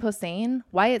Brian Posehn,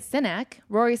 Wyatt Cenac,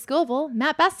 Rory Scovel,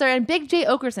 Matt Besser, and Big J.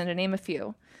 Okerson, to name a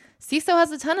few. CISO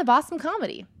has a ton of awesome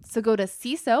comedy. So go to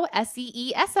CISO,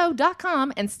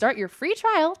 SEESO.com and start your free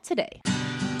trial today.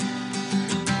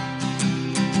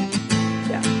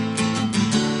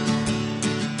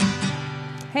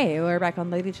 Hey, we're back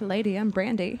on Lady to Lady. I'm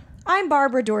Brandy. I'm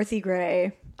Barbara Dorothy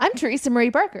Gray. I'm Teresa Marie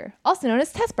Barker, also known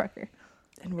as Tess Barker.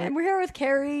 And we're here with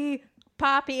Carrie.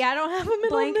 Poppy, I don't have a middle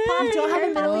Blank name. Poppy. You don't have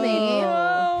a middle name.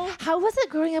 No. How was it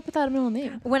growing up without a middle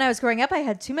name? When I was growing up, I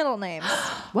had 2 middle names.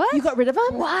 What? You got rid of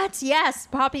them? What? Yes,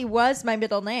 Poppy was my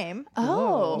middle name.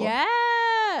 Oh.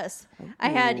 Yes. I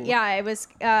had, I was,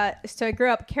 so I grew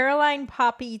up Caroline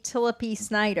Poppy Tillipy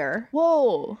Snyder.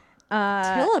 Whoa.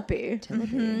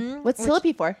 Tillipy. What's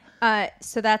Tillipy for?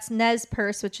 So that's Nez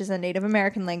Perce, which is a Native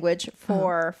American language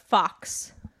for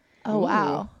fox. Oh,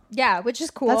 wow. Yeah, which is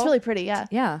cool. That's really pretty, yeah.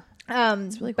 Yeah.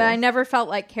 But really cool. I never felt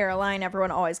like Caroline.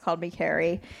 Everyone always called me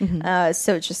Carrie.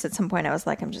 So it's just at some point I was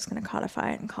like, I'm just going to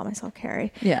codify it and call myself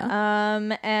Carrie. Yeah.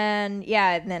 And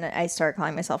then I started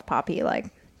calling myself Poppy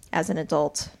like as an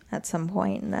adult at some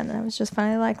point, and then I was just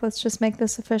finally like, let's just make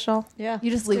this official. Yeah. You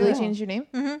just legally changed your name?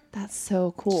 Mm-hmm. That's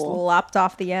so Just cool. lopped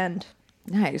off the end.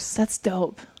 Nice. That's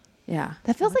dope. Yeah.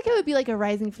 That feels like it would be like a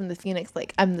rising from the phoenix.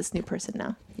 Like, I'm this new person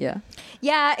now. Yeah.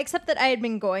 Yeah, except that I had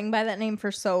been going by that name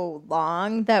for so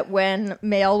long that when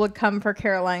mail would come for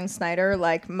Caroline Snyder,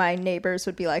 like my neighbors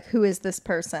would be like, who is this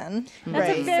person?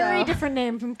 That's a very So- different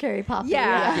name from Carrie Poppy.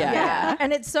 Yeah, Yeah. yeah.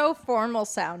 And it's so formal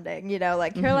sounding,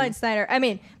 like Caroline Snyder. I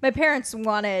mean, my parents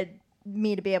wanted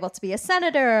me to be able to be a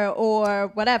senator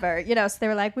or whatever, so they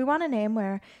were like, we want a name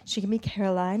where she can be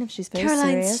Caroline if she's very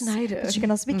Caroline serious. Snyder. But she can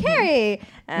also be Carrie.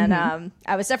 And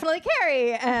I was definitely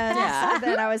Carrie. And so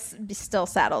then I was still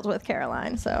saddled with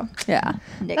Caroline. So Yeah.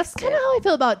 That's kind of how I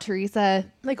feel about Teresa.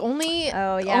 Like, only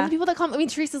people that call me. I mean,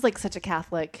 Teresa's like such a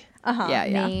Catholic Yeah.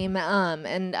 Yeah. name.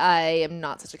 And I am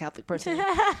not such a Catholic person.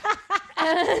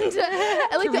 And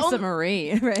I like the Teresa only.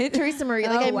 Marie, right? Teresa Marie.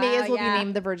 Like, Oh, I may wow, as well yeah. be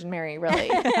named the Virgin Mary,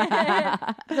 really.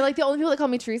 I feel like the only people that call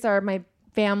me Teresa are my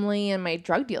family and my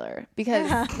drug dealer because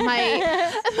my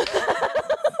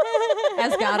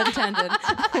As God intended.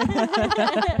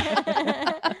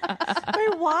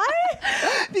 Wait, why?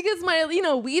 because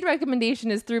my weed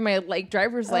recommendation is through my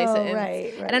driver's license.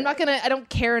 right, And I don't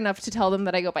care enough to tell them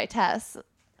that I go by Tess.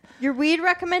 your weed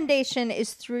recommendation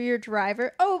is through your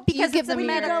driver. Oh, because give it's a them your-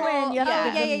 medical. Go in, you have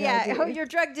to give them the yeah. ID. Oh, your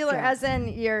drug dealer, as in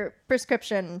your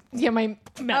prescription. Yeah, my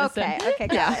medicine. Okay,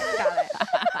 got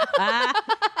it.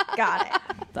 Got it.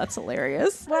 That's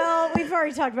hilarious. Well, we've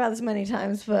already talked about this many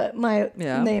times, but my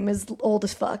name is old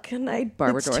as fuck, and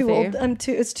Barbara it's too Dorothy. old.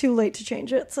 It's too late to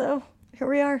change it. So here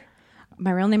we are.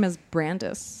 My real name is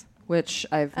Brandis, which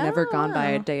I've never gone by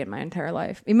a day in my entire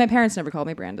life. I mean, my parents never called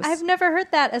me Brandis. I've never heard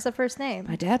that as a first name.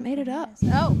 My dad made it up. Oh,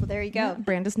 well, there you go.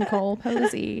 Brandis Nicole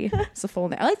Posey. It's a full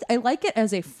name. I like it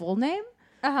as a full name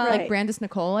Like Right. Brandis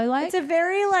Nicole, I like. It's a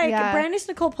very like Yeah. Brandis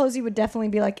Nicole Posey would definitely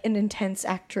be like an intense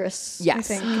actress. I Yes.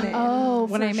 think, name. Oh,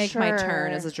 when for I make my sure.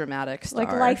 turn as a dramatic star.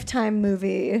 like Lifetime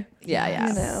movie. Yeah.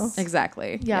 You know.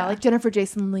 Exactly. Yeah, like Jennifer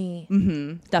Jason Leigh.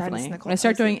 Definitely. Nicole When I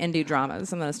start Posey. doing indie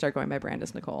dramas, I'm going to start going by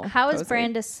Brandis Nicole. How is Posey.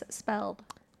 Brandis spelled?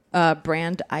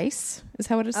 Brand Ice is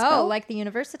how it is Oh, spelled. like the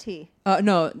university.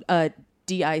 No,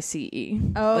 DICE.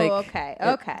 Oh, Like, okay,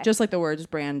 okay. Just like the words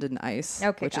brand and ice,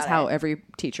 Okay, which is got how it. every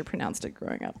teacher pronounced it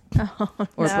growing up.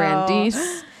 Or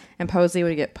Brandice, and Posey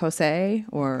would get Posey,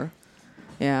 or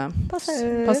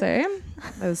Posey. Posey. It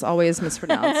was always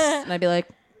mispronounced, and I'd be like,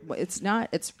 "Well, it's not.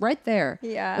 It's right there."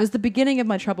 Yeah. It was the beginning of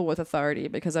my trouble with authority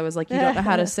because I was like, "You don't know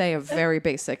how to say a very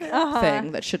basic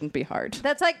thing that shouldn't be hard."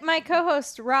 That's like my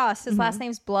co-host Ross. His last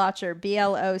name's Blocher,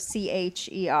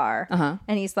 Blocher,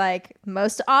 and he's like,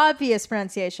 most obvious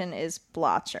pronunciation is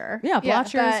Blocher. Yeah,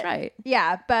 Blocher is but- right.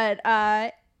 Yeah, but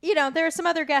you know, there are some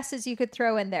other guesses you could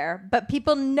throw in there, but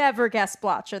people never guess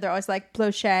Blocher. They're always like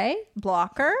Blocher,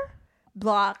 Blocker,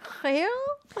 Blocher.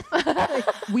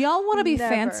 We all want to be Never.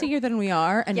 fancier than we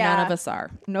are, and Yeah. none of us are.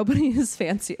 Nobody is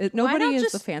fancy. Why Nobody not is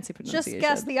just- the fancy Just pronunciation.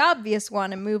 guess the obvious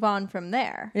one and move on from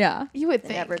there. Yeah. You would They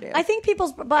think. never do. I think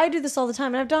but I do this all the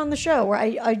time, and I've done on the show where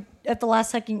I at the last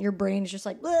second your brain is just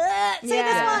like, say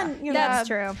this one. You know? That's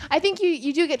true. I think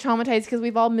you do get traumatized because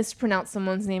we've all mispronounced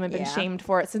someone's name and been Yeah. shamed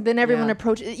for it. So then everyone Yeah.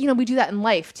 approaches. You know, we do that in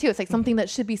life too. It's like something that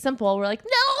should be simple. We're like,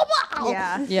 no,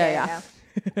 Yeah. Yeah.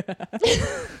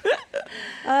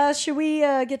 Should we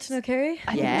get to know Carrie?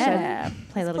 Yeah.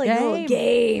 Play a little Play game. a little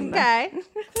game. Okay.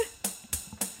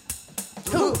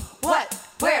 Who, what,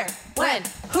 where, when?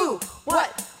 Who,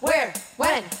 what, where,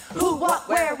 when? Who, what,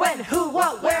 where, when? Who,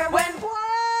 what, where, when?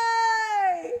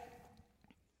 Play.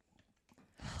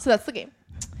 So that's the game.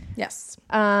 Yes.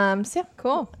 So yeah,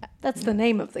 Cool. That's the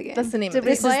name of the game. that's the name Did of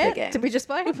we it. This play is the it? game. Did we just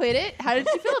play We it? played it. How did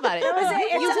you feel about it?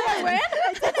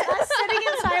 Us sitting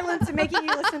in silence and making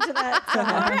you listen to that. All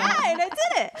right, I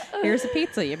did it. Here's a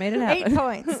pizza. You made it 8 happen.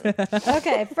 points.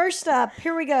 Okay, first up,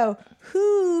 here we go.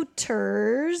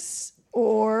 Hooters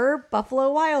or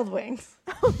Buffalo Wild Wings?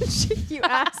 You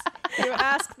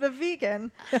ask the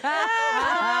vegan. That's good.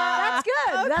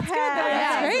 That's good. That's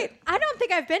Okay. great. I don't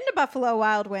think I've been to Buffalo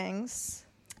Wild Wings.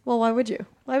 Well, why would you?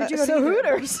 Why would you go to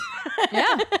Hooters?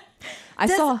 Yeah. I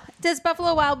saw. Does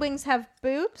Buffalo Wild Wings have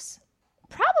boobs?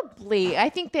 Probably. I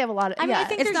think they have a lot of. I mean, I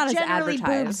think It's there's not as generally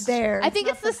advertised. boobs there. I think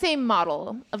it's the same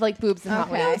model of like boobs and hot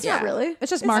Okay. wings. it's not really. It's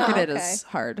just not. marketed Okay. as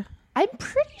hard. I'm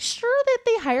pretty sure that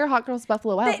they hire hot girls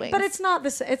Buffalo Wild Wings. But it's not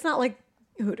this. It's not like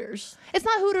Hooters. It's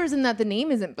not Hooters in that the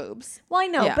name isn't boobs. Well, I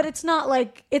know, Yeah. but it's not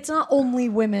like it's not only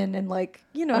women and like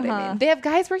you know what I mean. They have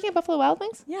guys working at Buffalo Wild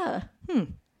Wings? Yeah.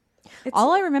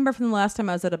 All I remember from the last time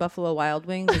I was at a Buffalo Wild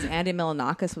Wings is Andy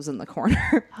Milonakis was in the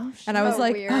corner. And I was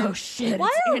like, weird. oh shit, Why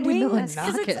it's are Andy wings?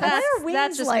 'Cause it's- Milonakis. why are wings that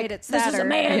just like made it this is a sadder.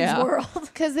 man's Yeah. world?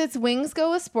 Because it's wings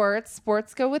go with sports,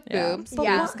 sports go with Yeah. boobs,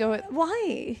 Yeah. boobs go with.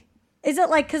 Why? Is it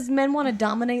like because men want to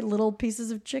dominate little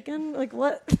pieces of chicken? Like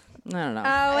what? I don't know.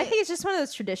 Oh, I think it's just one of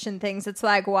those tradition things. It's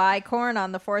like, why corn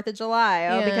on the 4th of July?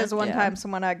 Oh, Yeah. because one Yeah. time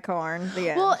someone had corn. The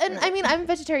end. Well, and I mean, I'm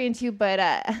vegetarian too, but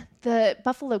the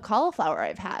buffalo cauliflower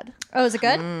I've had. Oh, is it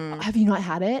good? Have you not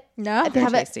had it? No. They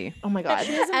have tasty. it. Oh my god.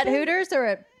 At Hooters or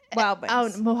at Wild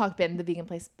Wings? Oh, Mohawk Bend, the vegan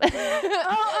place.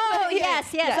 oh,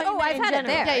 yes. Yeah. Oh, I've had it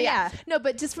there. Yeah. No,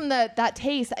 but just from that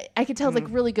taste, I could tell it's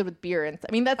like really good with beer. And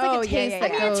I mean, that's like Oh, a yeah, taste yeah,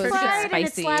 that yeah. goes. It's fried and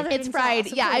it's spicy. slathered It's in fried.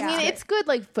 sauce. Yeah, I Of course. mean, it's good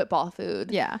like football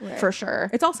food. Yeah. for sure.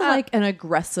 It's also like an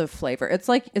aggressive flavor. It's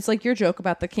like your joke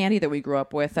about the candy that we grew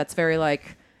up with. That's very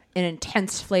like an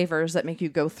intense flavors that make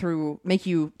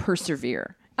you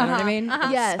persevere. You know what I mean?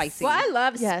 It's Yes. spicy. Well, I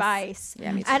love Yes. spice.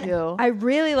 Yeah, me And too. I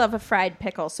really love a fried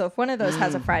pickle. So if one of those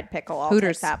has a fried pickle, I'll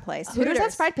Hooters. take that place. Hooters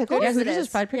has fried pickles? Yeah, Hooters, Hooters it is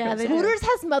fried pickles. Yeah, they do. Hooters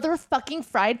has motherfucking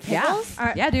fried Yeah. pickles. All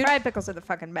right, Yeah, dude. Fried pickles are the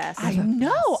fucking best. I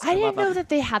know. I didn't know that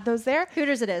they had those there.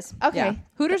 Hooters it is. Okay. Yeah.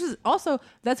 Hooters is also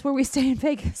that's where we stay in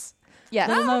Vegas. Yes.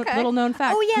 Little known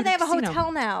fact. Oh yeah, Hooters they have a Casino.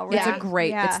 hotel now. Right? It's a great.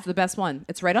 Yeah. It's the best one.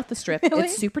 It's right off the strip.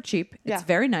 It's super cheap. Yeah. It's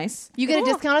very nice. You get a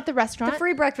discount at the The restaurant.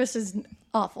 free breakfast is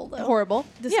awful though. Horrible.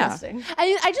 Disgusting.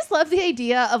 I just love the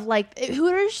idea of like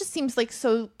Hooters just seems like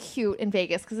so cute in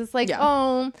Vegas because it's like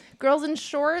Yeah. girls in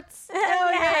shorts.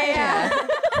 Oh yeah.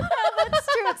 That's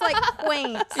true. It's like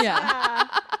quaint. Yeah.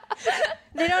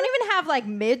 They don't even have like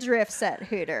midriffs at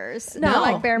Hooters. No. Not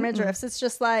like bare midriffs. It's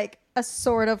just like a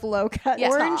sort of low cut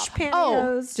Yes. Orange top.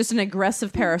 pantyhose. Just an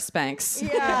aggressive pair of Spanx.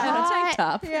 Yeah. And a tank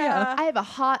top. Yeah. I have a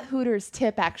hot Hooters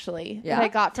tip actually Yeah? that I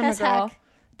got from Tess a girl. hack.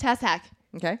 Tess hack.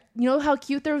 Okay. You know how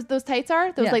cute those tights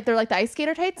are? Those Yeah. they're like the ice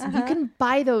skater tights. You can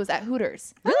buy those at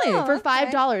Hooters. Really? For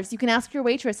 $5. You can ask your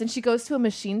waitress, and she goes to a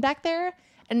machine back there,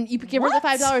 and you give her the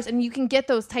 $5, and you can get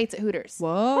those tights at Hooters.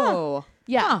 Whoa.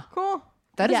 Yeah, Huh. Cool.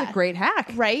 That is Yeah. a great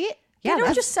hack. right. Yeah, They don't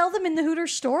that's- just sell them in the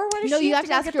Hooters store. Why does No, she you have to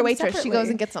go ask get your them waitress. She separately? goes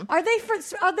and gets them. Are they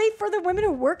for the women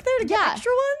who work there to get Yeah.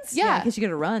 extra ones? Yeah, because you get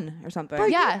a run or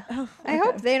something. yeah. I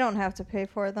hope they don't have to pay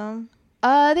for them.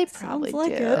 They probably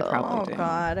like do. it. Probably Oh do.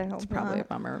 God, I hope It's probably a not.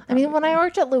 bummer. I mean, when I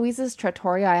worked at Louise's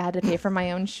Trattoria, I had to pay for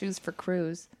my own shoes for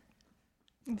cruise.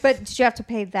 But did you have to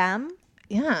pay them?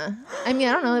 Yeah. I mean,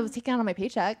 I don't know. It was taken out of my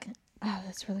paycheck. Oh,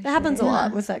 that's really. That happens a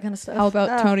lot with that kind of stuff. How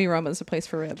about Tony Roma's A Place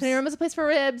for Ribs? Tony Roma's a place for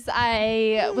ribs.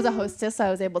 I was a hostess, so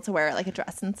I was able to wear like a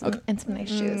dress and some nice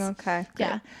shoes. Okay.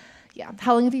 Yeah. Yeah.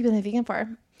 How long have you been a vegan for?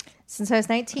 Since I was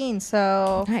 19,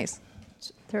 so Nice.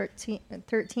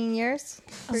 13 years.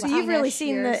 So you've really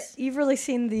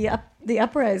seen the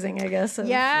uprising, I guess. Of,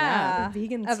 Yeah, the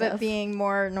vegan of stuff. it being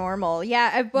more normal.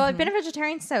 Yeah, I've been a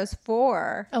vegetarian since I was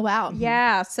 4. Oh, wow.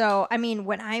 Yeah, so I mean,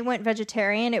 when I went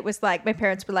vegetarian, it was like my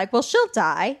parents were like, "Well, she'll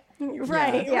die."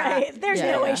 Right, Yeah. right. There's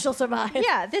Yeah, no way yeah. she'll survive.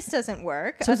 Yeah, this doesn't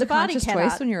work. So it was The a body conscious cannot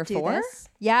choice when you were do 4? this.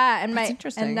 Yeah, and That's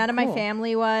interesting. and none of my Cool.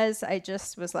 family was. I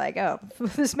just was like, "Oh,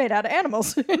 this is made out of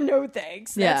animals. No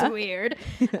thanks. That's Yeah. weird."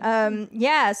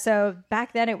 Yeah. So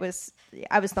back then, I was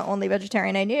the only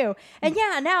vegetarian I knew, and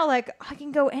yeah, now like I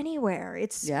can go anywhere.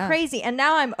 It's Yeah. crazy, and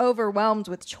now I'm overwhelmed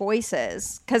with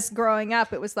choices because growing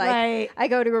up, it was like Right. I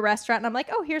go to a restaurant and I'm like,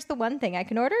 "Oh, here's the one thing I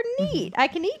can order. Neat. I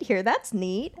can eat here. That's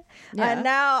neat." Yeah. And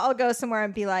now I'll go somewhere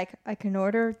and be like, "I can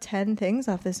order 10 things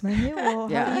off this menu.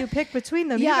 Well, Yeah. how do you pick between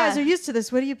them? Yeah. You guys are used to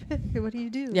this. What do you pick? What do you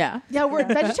do?" Yeah. Yeah,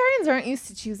 vegetarians aren't used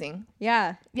to choosing.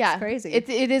 Yeah. Yeah. It's crazy. It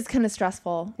is kind of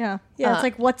stressful. yeah. Yeah, it's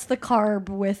like what's the carb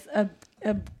with a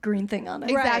green thing on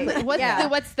it? Right. Exactly.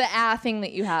 What's the thing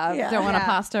that you have? Yeah. Don't want Yeah. a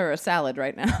pasta or a salad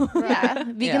right now. Yeah.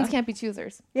 Vegans Yeah. can't be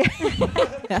choosers. But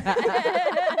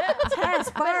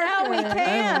now we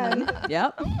can.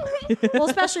 Yep. Well,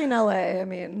 especially in LA. I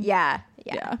mean, Yeah.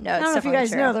 Yeah. Yeah. No, I it's don't know if you definitely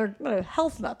guys true. know there are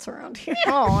health nuts around here.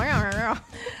 Oh, yeah.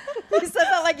 You said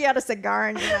that like you had a cigar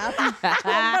in your mouth. Just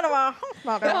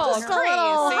a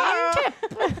little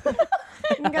tip.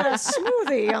 You got a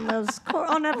smoothie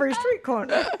on every street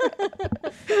corner.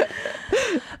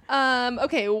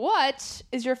 Okay, what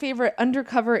is your favorite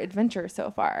undercover adventure so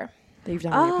far? That you've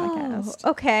done on your podcast.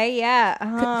 Okay.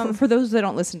 Yeah. For those that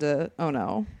don't listen to Oh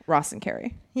No, Ross and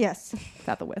Carrie. Yes.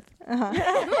 Without the with.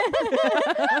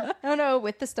 Oh no,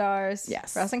 with the stars.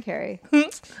 Yes. Ross and Carrie.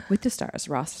 With the stars,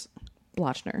 Ross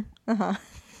Blochner.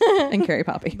 And Carrie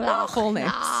Poppy. Full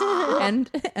names.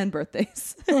 and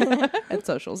birthdays. And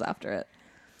socials after it.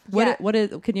 Yeah. What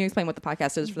is can you explain what the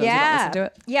podcast is for those who don't listen to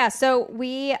it? Yeah. So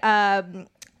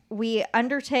we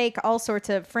undertake all sorts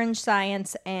of fringe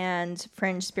science and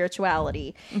fringe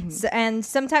spirituality. And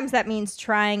sometimes that means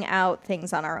trying out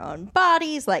things on our own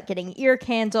bodies, like getting ear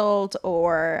candled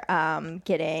or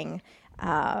getting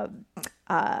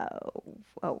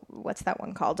what's that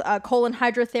one called? Colon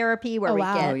hydrotherapy, where we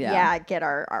wow. get Oh, yeah. get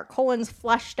our colons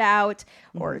flushed out,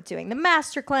 or doing the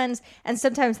master cleanse. And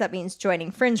sometimes that means joining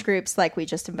fringe groups, like we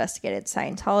just investigated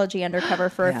Scientology undercover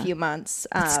for Yeah. a few months.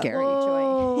 That's scary. We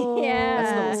joined, yeah,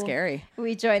 That's a little scary.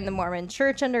 we joined the Mormon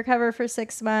Church undercover for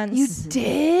 6 months. You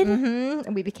did?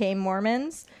 And we became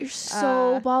Mormons. You're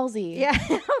so ballsy. Yeah,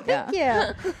 thank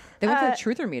you. They went to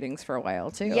truther meetings for a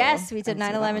while too. Yes, we did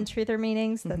That's 9/11 truther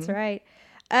meetings. That's right.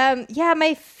 Yeah,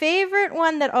 my favorite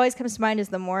one that always comes to mind is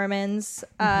the Mormons.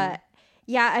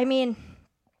 Yeah, I mean,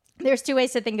 there's 2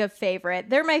 ways to think of favorite.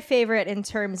 They're my favorite in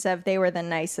terms of they were the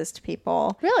nicest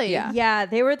people. Really? Yeah. Yeah,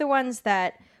 they were the ones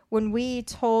that when we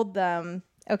told them,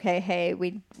 okay, hey,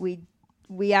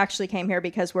 we actually came here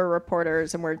because we're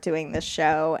reporters and we're doing this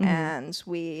show and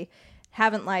we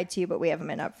haven't lied to you, but we haven't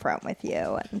been upfront with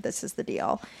you, and this is the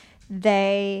deal.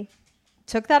 They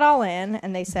took that all in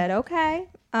and they said, okay,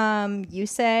 you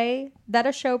say that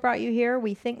a show brought you here.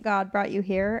 We think God brought you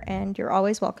here, and you're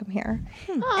always welcome here.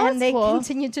 Oh, And that's they cool.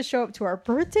 continued to show up to our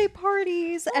birthday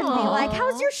parties and be like,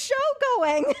 how's your show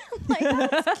going? Like,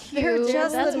 that's They're cute.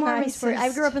 just That's the Mormons. For, I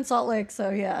nicest. grew up in Salt Lake, so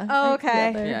yeah. Oh,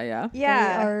 okay. they're- Yeah, yeah.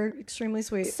 Yeah. They are extremely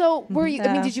sweet. So were you? I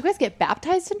mean, Yeah. did you guys get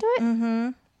baptized into it? Mm-hmm.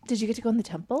 Did you get to go in the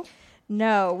temple?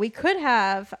 No, we could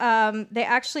have. They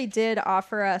actually did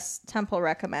offer us temple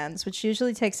recommends, which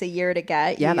usually takes a year to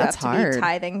get. Yeah, you that's have to hard. be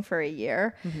tithing for a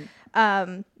year.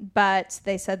 But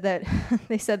they said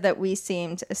that we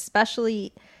seemed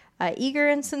especially eager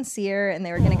and sincere, and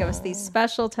they were going to give us these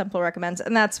special temple recommends.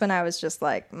 And that's when I was just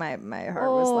like, my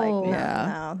heart was like, no,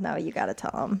 Yeah. no, you got to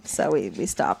tell them. So we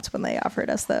stopped when they offered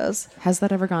us those. Has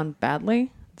that ever gone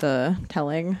badly? The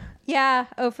telling? Yeah,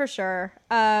 oh, for sure.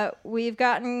 We've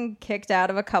gotten kicked out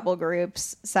of a couple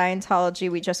groups. Scientology,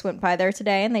 we just went by there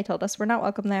today, and they told us we're not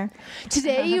welcome there.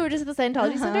 Today you were just at the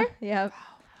Scientology Center. Yeah.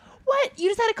 What? You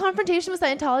just had a confrontation with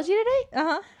Scientology today?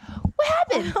 Uh-huh. What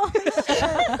happened?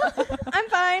 I'm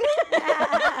fine.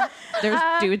 There's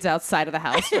dudes outside of the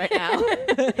house right now.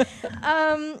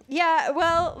 Yeah,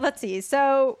 well, let's see.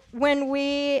 So when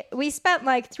we spent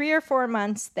like 3 or 4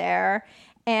 months there,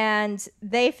 and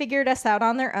they figured us out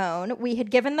on their own. We had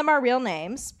given them our real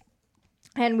names,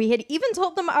 and we had even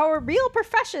told them our real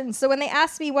professions. So when they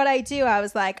asked me what I do, I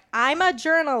was like, I'm a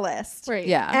journalist. Right.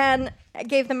 Yeah. And I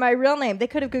gave them my real name. They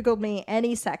could have Googled me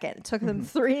any second. It took them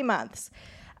 3 months.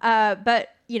 But,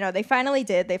 you know, they finally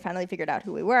did. They finally figured out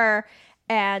who we were.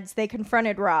 And they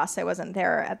confronted Ross. I wasn't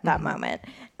there at that moment.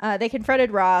 They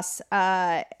confronted Ross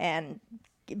and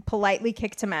politely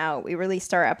kicked him out. We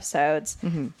released our episodes.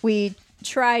 We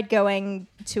tried going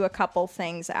to a couple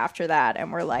things after that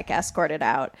and were like escorted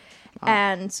out.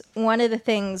 And one of the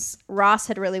things Ross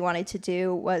had really wanted to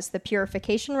do was the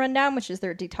Purification Rundown, which is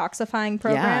their detoxifying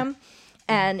program.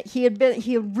 And he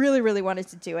really, really wanted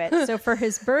to do it. So for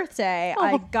his birthday,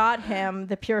 I got him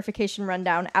the Purification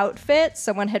Rundown outfit.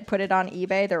 Someone had put it on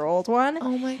eBay, their old one.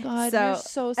 Oh my God, you're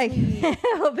so sweet.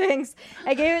 Thanks.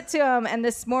 I gave it to him, and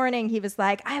this morning he was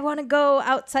like, I want to go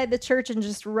outside the church and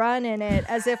just run in it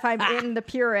as if I'm in the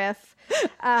Purif.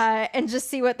 And just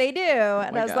see what they do.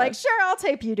 And I was like, sure, I'll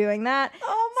tape you doing that.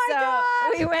 Oh my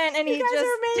God. We went and he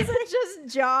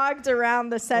just jogged around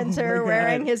the center my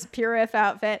wearing God. his Purif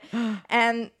outfit.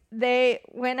 And they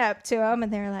went up to him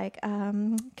and they're like,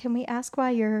 can we ask why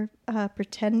you're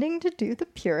pretending to do the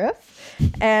Purif?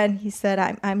 And he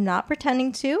said, I'm not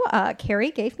pretending to.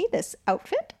 Carrie gave me this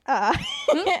outfit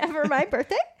for my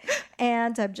birthday.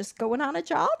 And I'm just going on a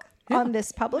jog. On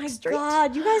this public street.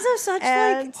 God, you guys have such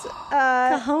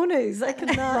cojones. I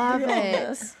could not do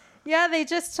this. Yeah, they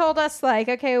just told us like,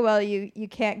 okay, well, you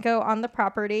can't go on the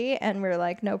property, and we're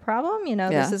like, no problem. You know,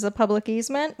 this is a public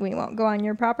easement. We won't go on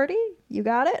your property. You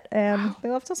got it, and they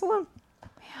left us alone.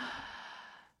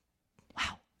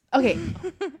 Wow. Okay.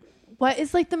 What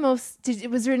is like the most?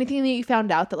 Was there anything that you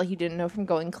found out that like you didn't know from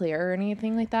Going Clear or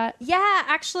anything like that? Yeah,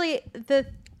 actually,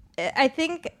 I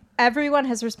think everyone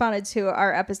has responded to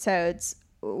our episodes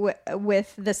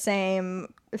with the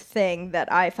same thing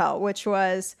that I felt, which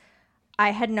was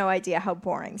I had no idea how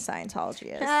boring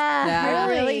Scientology is. I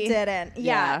really didn't.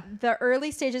 Yeah. The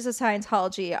early stages of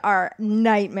Scientology are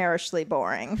nightmarishly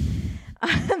boring.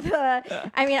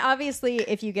 I mean, obviously,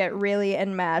 if you get really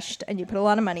enmeshed and you put a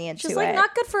lot of money into Just it. like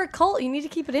not good for a cult. You need to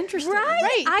keep it interesting.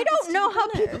 Right. I don't know how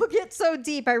people get so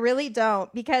deep. I really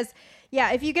don't. Because,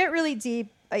 yeah, if you get really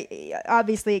deep,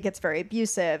 obviously it gets very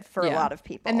abusive for a lot of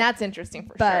people. And that's interesting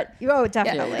for sure. Oh,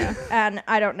 definitely. Yeah. And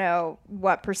I don't know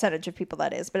what percentage of people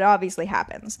that is, but it obviously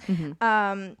happens.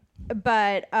 Yeah,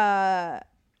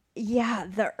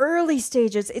 the early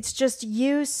stages, it's just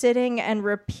you sitting and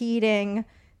repeating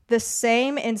the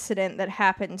same incident that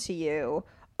happened to you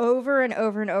over and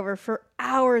over and over for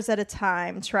hours at a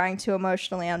time, trying to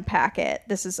emotionally unpack it.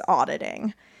 This is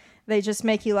auditing. They just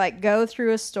make you like go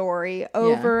through a story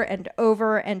over and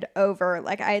over and over.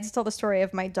 Like I had to tell the story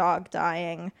of my dog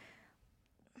dying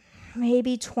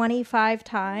maybe 25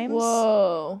 times.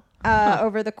 Whoa.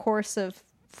 Over the course of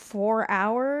 4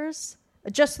 hours.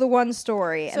 Just the one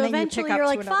story. So and then eventually you pick up you're to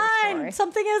like, another fine, story.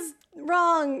 something is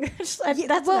wrong. That's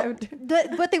what I would do.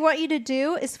 What they want you to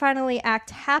do is finally act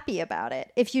happy about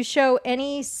it. If you show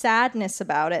any sadness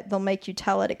about it, they'll make you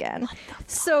tell it again.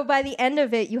 So by the end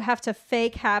of it, you have to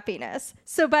fake happiness.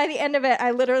 So by the end of it,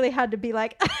 I literally had to be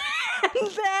like, and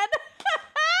then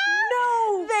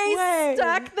they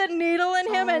stuck the needle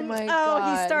in him, and he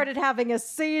started having a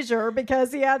seizure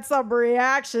because he had some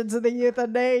reaction to the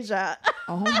euthanasia.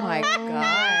 Oh my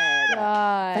God.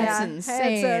 That's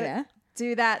insane. I had to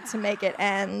do that to make it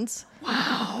end.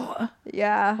 Wow.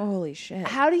 Yeah. Holy shit.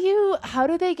 How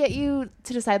do they get you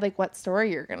to decide like what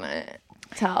story you're gonna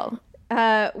tell?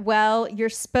 Well, you're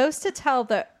supposed to tell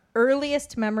the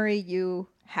earliest memory you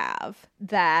have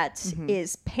that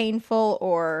is painful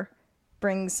or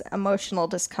brings emotional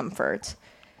discomfort.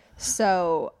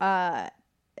 So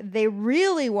they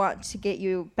really want to get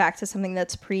you back to something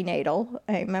that's prenatal,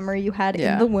 a memory you had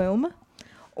in the womb,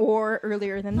 or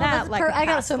earlier than that. Like I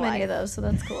got so life. many of those, so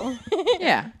that's cool.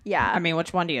 Yeah. Yeah. I mean,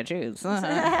 which one do you choose?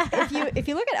 If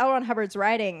you look at L. Ron Hubbard's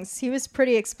writings, he was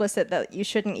pretty explicit that you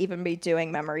shouldn't even be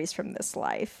doing memories from this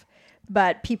life,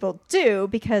 but people do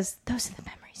because those are the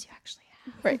memories you actually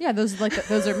have. Right. Yeah, those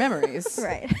are memories.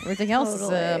 Right. Everything else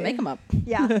is make them up.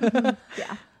 Yeah.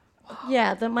 Yeah.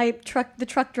 Yeah, the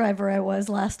truck driver I was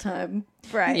last time.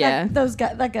 Right. Yeah.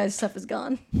 That guy's stuff is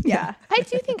gone. Yeah. I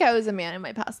do think I was a man in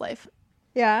my past life.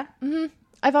 Yeah.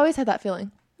 I've always had that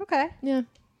feeling. Okay. Yeah.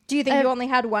 Do you think you only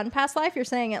had one past life? You're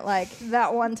saying it like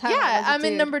that one time. Yeah, I'm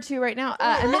in number 2 right now.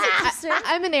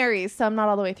 I'm in Aries, so I'm not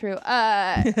all the way through. No,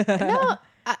 I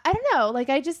don't know. Like,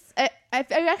 I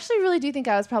actually really do think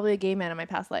I was probably a gay man in my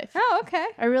past life. Oh, okay.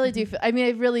 I really do. I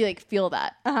really like feel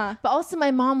that. But also,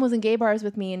 my mom was in gay bars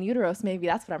with me in utero, so maybe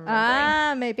that's what I'm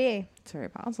remembering. Maybe. It's very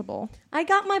possible. I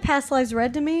got my past lives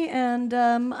read to me, and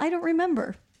I don't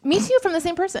remember. Me too, from the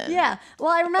same person. Yeah. Well,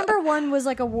 I remember one was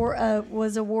like a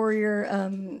warrior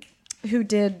who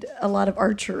did a lot of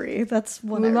archery. That's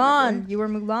one. Mulan. You were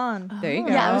Mulan. There you go.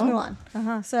 Yeah, I was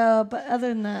Mulan. So, but other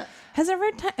than that, Has there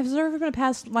ever been a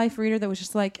past life reader that was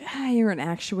just like, you were an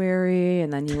actuary,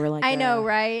 and then you were like, I know,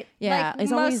 right? Yeah, Like,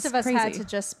 it's most always of us had crazy. to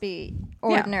just be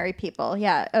ordinary people.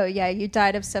 Yeah. Oh, yeah. You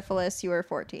died of syphilis. You were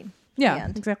 14. The Yeah,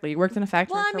 end. exactly. You worked in a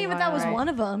factory. well, I for mean, a but that was while. one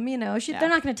of them. You know, they're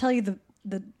not going to tell you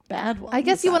the bad ones. I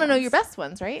guess you want to know your best. best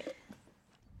ones, right?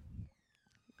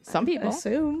 Some people.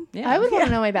 Assume. Yeah. I would want to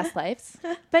know my best lives.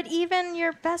 But even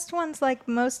your best ones, like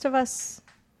most of us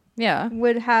Yeah.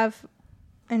 would have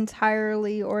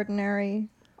entirely ordinary.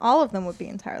 All of them would be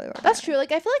entirely ordinary. That's true.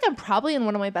 Like, I feel like I'm probably in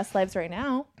one of my best lives right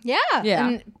now. Yeah. Yeah.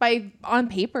 And on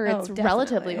paper, Oh, it's definitely.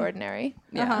 relatively ordinary.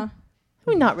 Yeah. Uh-huh. I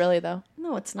mean, not really, though.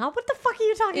 No, it's not. What the fuck are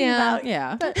you talking Yeah. about?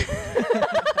 Yeah.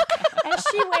 As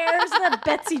she wears the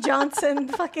Betsy Johnson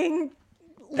fucking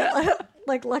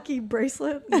like lucky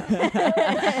bracelet. No.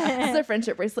 It's a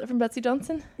friendship bracelet from Betsy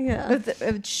Johnson. Yeah.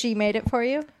 She made it for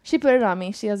you? She put it on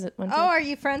me. She has it one too. Oh, are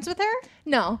you friends with her?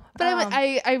 No, but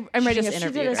I'm ready just to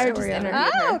interviewed I her. just Story on her.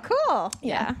 interviewed Oh, her. cool.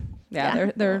 Yeah.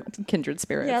 Yeah, they're kindred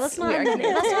spirits. Yeah, that's not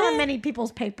on many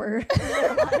people's paper.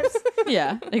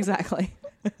 Yeah, exactly.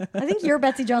 I think you're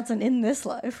Betsy Johnson in this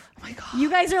life. Oh my god. You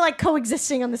guys are like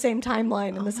coexisting on the same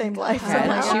timeline in the same life. Yeah,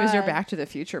 somehow. she was your Back to the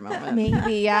Future moment.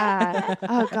 Maybe, yeah.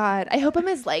 Oh God, I hope I'm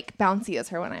as like bouncy as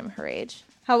her when I'm her age.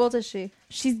 How old is she?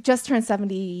 She's just turned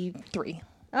 73.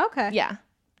 Okay. Yeah,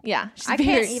 yeah. She's I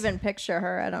can't even picture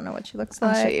her. I don't know what she looks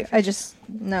I'll show like. you. I just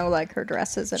know like her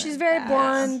dresses. And She's her very bags.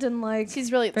 blonde and like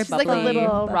She's really. Very She's like a bubbly.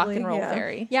 little rock Bubbly, and roll yeah.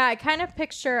 fairy. Yeah, I kind of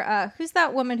picture who's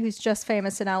that woman who's just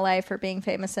famous in LA for being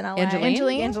famous in LA?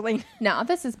 Angeline? Angeline. No,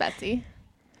 this is Betsy.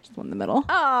 Just one in the middle.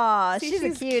 Oh, See, she's a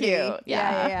she's cutie. cute.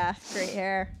 Yeah. Great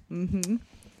hair.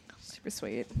 Super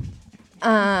sweet.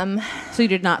 So you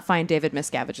did not find David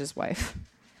Miscavige's wife.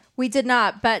 We did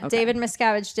not, but Okay. David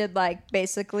Miscavige did like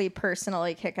basically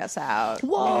personally kick us out.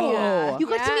 Whoa. Yeah. you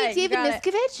got to Yeah, meet you David got it.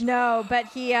 Miscavige? No, but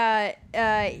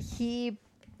he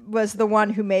was the one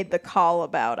who made the call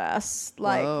about us.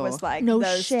 Like Whoa. was like No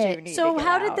those shit. two need So to get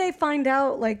how out. did they find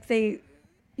out? Like they,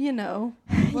 you know.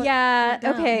 Yeah.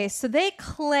 down? Okay. So they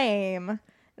claim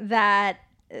that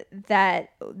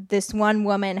this one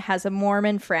woman has a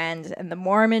Mormon friend, and the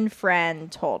Mormon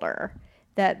friend told her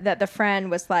that the friend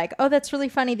was like, "Oh, that's really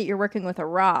funny that you're working with a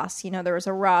Ross. You know, there was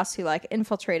a Ross who like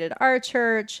infiltrated our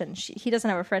church, and he doesn't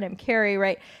have a friend named Carrie,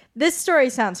 right?" This story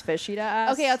sounds fishy to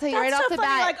us. Okay, I'll tell you That's right so off the funny.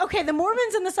 bat. Like, okay, the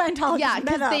Mormons and the Scientologists. Yeah, met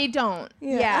because up. they don't.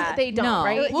 Yeah. They don't, No.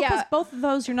 right? Well, because Yeah. both of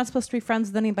those, you're not supposed to be friends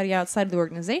with anybody outside of the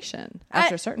organization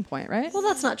after a certain point, right? Well,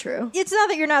 that's not true. It's not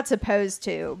that you're not supposed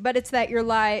to, but it's that your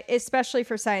life, especially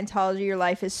for Scientology, your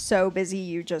life is so busy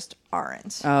you just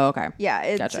aren't. Oh, okay.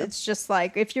 Yeah, Gotcha. it's just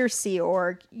like if you're Sea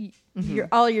Org, you're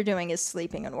all you're doing is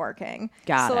sleeping and working.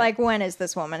 Got so it. like, when is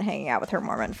this woman hanging out with her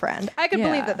Mormon friend? I could Yeah.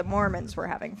 believe that the Mormons were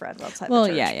having friends outside Well, the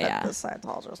church, yeah, but yeah. the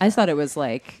Scientologists. I just thought it was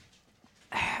like,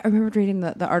 I remember reading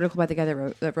the article by the guy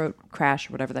that wrote Crash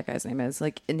or whatever that guy's name is,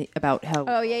 like about how.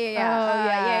 Oh yeah.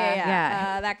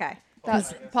 Yeah. That guy. That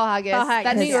was Paul Haggis. Paul Haggis,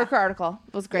 That New yeah. Yorker article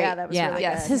was great. Yeah, that was really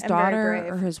Yes. good. his and very daughter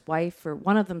brave. or his wife or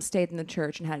one of them stayed in the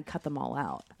church and had cut them all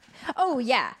out. Oh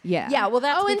yeah, Yeah. Well,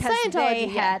 that's in because they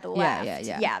Scientology, yeah. had left.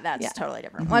 Yeah. That's Yeah. totally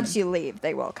different. Once you leave,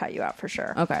 they will cut you out for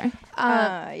sure. Okay.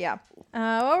 Yeah.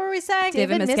 What were we saying?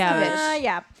 David Miscavige.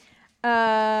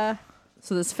 Yeah.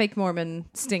 So this fake Mormon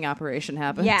sting operation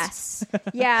happened. Yes.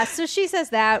 Yeah. So she says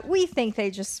that we think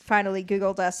they just finally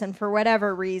Googled us, and for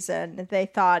whatever reason, they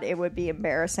thought it would be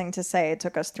embarrassing to say it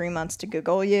took us 3 months to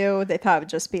Google you. They thought it would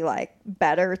just be like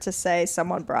better to say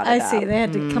someone brought it I up. see. They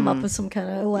had to come up with some kind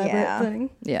of elaborate Yeah. thing.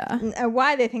 Yeah.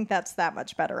 Why they think that's that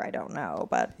much better, I don't know.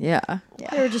 But Yeah.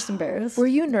 They were just embarrassed. Were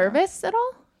you nervous at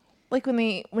all? Like when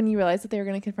you realized that they were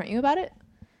going to confront you about it?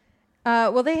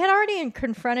 well, they had already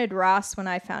confronted Ross when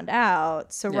I found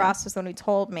out. So Yeah. Ross was the one who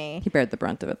told me. He bared the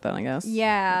brunt of it then, I guess.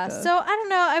 Yeah. Like, So I don't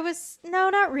know. No,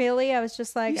 not really. I was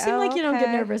just like, You seem like you don't get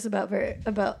okay. nervous about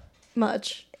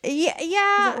much. Yeah. Is Yeah.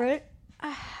 that right?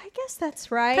 I guess that's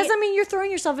right. Because I mean, you're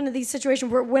throwing yourself into these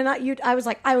situations where I was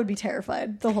like, I would be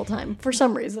terrified the whole time for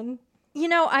some reason. You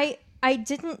know, I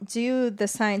didn't do the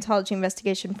Scientology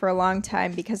investigation for a long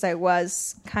time because I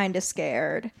was kind of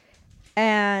scared.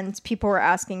 and people were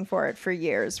asking for it for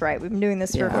years, right? We've been doing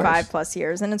this for 5+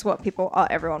 years, and it's what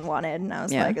everyone wanted. And I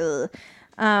was like, ugh.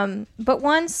 But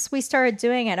once we started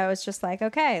doing it, I was just like,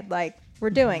 okay, like we're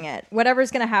doing it.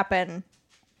 Whatever's going to happen,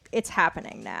 it's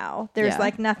happening now. There's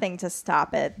like nothing to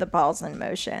stop it. The ball's in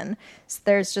motion. So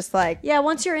there's just like,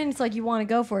 once you're in, it's like you want to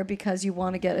go for it because you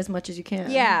want to get as much as you can.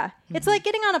 yeah. It's like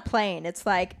getting on a plane. It's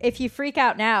like, if you freak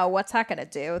out now, what's that going to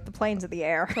do? The plane's in the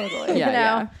air. Totally. Yeah, you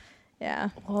know? Yeah.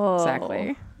 Whoa.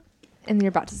 Exactly. And you're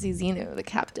about to see Xenu, the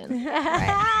captain.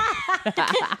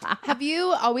 Have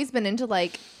you always been into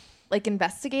like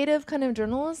investigative kind of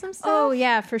journalism stuff? Oh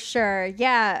yeah, for sure.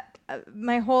 Yeah.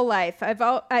 My whole life.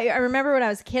 I remember when I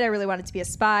was a kid, I really wanted to be a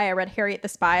spy. I read Harriet the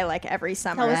Spy like every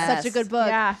summer. That was such a good book.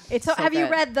 Yeah. Have you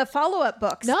good. read the follow-up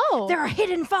books? No. There are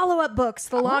hidden follow-up books,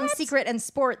 The Long Secret and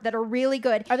Sport, that are really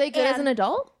good. Are they good as an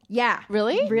adult? Yeah.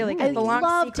 Really? Really good. I The Long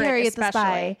loved Secret Harriet the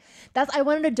especially. Spy. I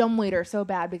wanted a dumbwaiter so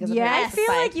bad because of Yes. Harriet I the feel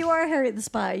Spy. like you are Harriet the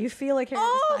Spy. You feel like Harriet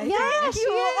Oh, the Spy. yeah, she you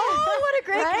is. Oh, what a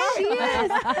great Right?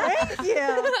 compliment. Thank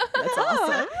you. That's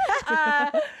awesome.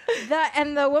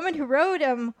 And the woman who wrote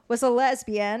him was a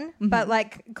lesbian, but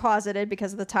like closeted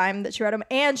because of the time that she wrote him.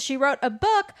 And she wrote a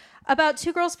book about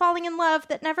two girls falling in love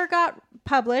that never got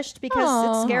published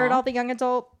because it scared all the young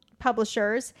adult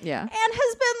publishers. Yeah. And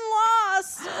has been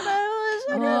lost. And I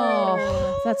was like,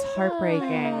 Oh, that's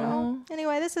heartbreaking.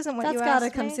 Anyway, this isn't what That's you gotta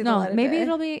asked come me. see the light No, of maybe day.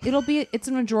 it'll be it's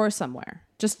in a drawer somewhere.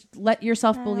 Just let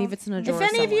yourself believe it's in a drawer.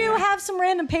 If any of you somewhere. have some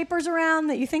random papers around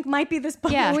that you think might be this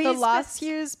book, Yeah, Louise the Lost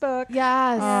Fitzhugh's book.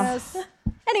 Yes.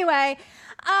 Anyway,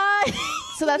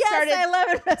 So that yes, started. I love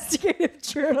investigative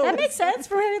journalism. that makes sense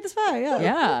for Harriet the Spy. Yeah.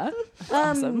 Yeah.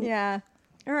 Awesome. Yeah.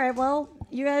 All right. Well,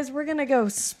 you guys, we're gonna go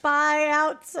spy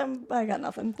out some. I got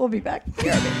nothing. We'll be back.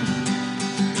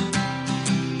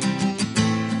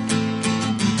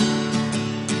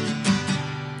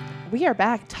 We are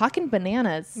back talking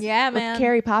bananas. Yeah, with man.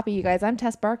 Carrie Poppy, you guys. I'm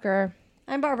Tess Barker.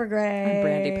 I'm Barbara Gray. I'm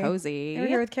Brandy Posey. And we're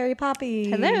here with Carrie Poppy.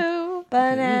 Hello.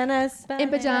 Bananas. In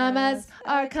pajamas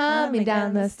are coming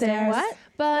down the stairs. What?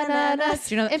 Bananas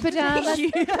Do you know in pajamas.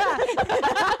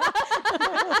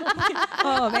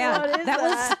 Oh man, What is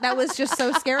that was just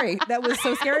so scary. That was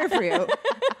so scary for you.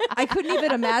 I couldn't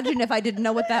even imagine if I didn't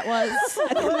know what that was.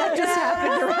 I think that just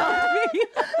happened around me.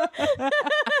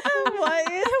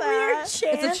 What is that?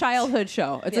 It's a childhood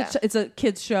show. It's a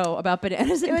kids show about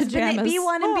bananas in It was pajamas.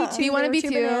 B1 and B2. B1 There and were two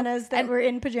B2. bananas that were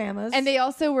in pajamas. And they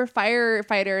also were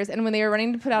firefighters, and when they were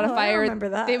running to put out a Oh, I fire, remember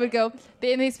that. they would go.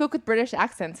 They spoke with British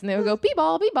accents, and they would go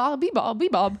bee-ball, bee-ball, bee-ball,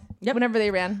 bee-ball. Yep. Whenever they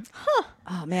ran,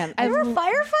 Oh man, They were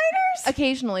firefighters?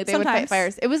 occasionally they would fight Sometimes.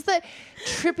 fires. It was the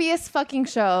trippiest fucking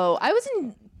show. I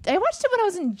watched it when I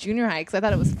was in junior high because I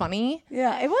thought it was funny.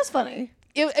 Yeah, it was funny.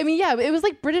 It was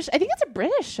like British. I think it's a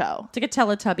British show. it's like a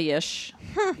Teletubby-ish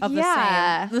of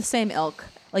Yeah. the same ilk.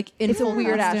 Like in It's a full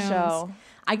weird-ass costumes. show.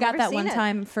 I got Never that seen one it.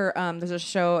 time for there's a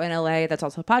show in LA that's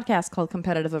also a podcast called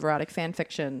Competitive Erotic Fan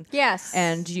Fiction. Yes.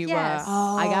 And you Yes.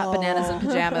 I got bananas in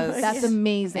pajamas. That's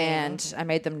amazing. And I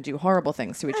made them do horrible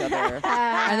things to each other.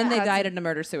 And then they died in a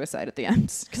murder-suicide at the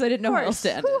end because I didn't know where else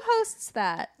to end Who it. hosts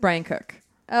that? Brian Cook.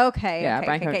 Okay. Yeah, okay,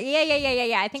 Brian Cook. okay.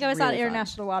 Yeah. I think I was on really fun.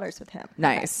 International Waters with him.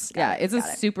 Nice. Okay, Yeah, got it, it's a got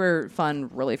it. super fun,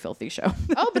 really filthy show.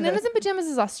 Oh, Bananas in Pajamas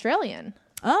is Australian.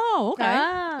 Oh, okay.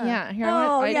 Yeah. Here,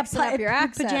 Oh, I yeah, want to up your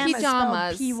accent.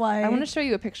 pajamas. P-Y. I want to show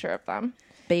you a picture of them.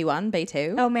 B1,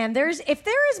 B2. Oh man, if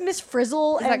there is Miss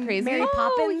Frizzle Is that and crazy? Mary Oh,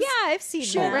 Poppins, Yeah, I've seen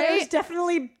shit, that. Right? there's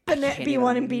definitely B1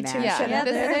 even and B2. imagine. Yeah, shit Yeah, out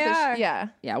this there there. they is the are. yeah.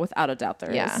 Yeah, without a doubt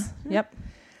there is. Yeah. Yep.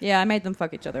 Yeah, I made them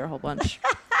fuck each other a whole bunch.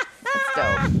 It's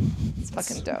dope. It's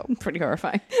fucking dope. Pretty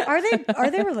horrifying. Are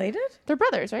they related? They're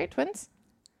brothers, right? Twins?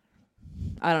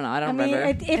 I don't know. I don't I mean,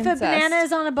 remember. if a Incest. banana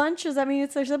is on a bunch, does that mean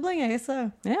it's their sibling? I guess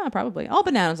so. Yeah, probably. All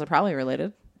bananas are probably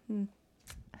related.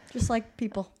 Just like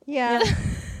people. Yeah.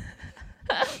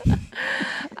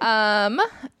 All Let's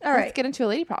right. get into a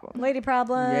lady problem. Lady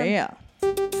problem. Yeah.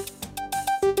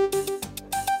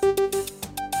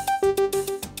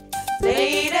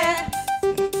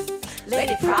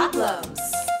 Lady problems.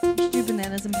 You should do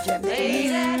bananas and pajamas.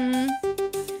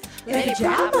 Lady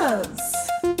problems.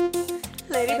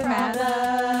 Lady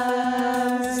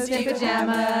problems. In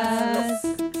pajamas.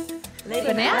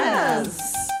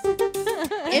 Bananas.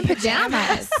 In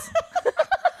pajamas.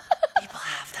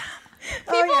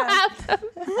 Oh yeah.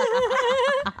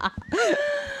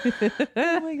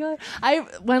 Oh my god!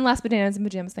 One last bananas and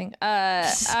pajamas thing.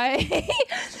 I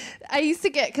used to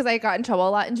get because I got in trouble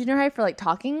a lot in junior high for like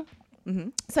talking.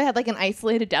 So I had like an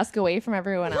isolated desk away from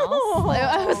everyone else.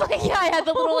 I was like, I had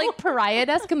the little like pariah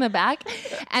desk in the back,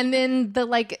 and then the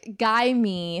like guy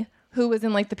me who was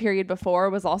in like the period before,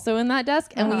 was also in that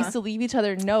desk, and we used to leave each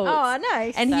other notes. Oh,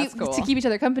 nice. And That's cool. to keep each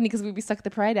other company because we'd be stuck at the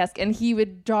pry desk, and he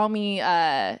would draw me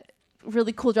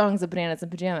really cool drawings of bananas and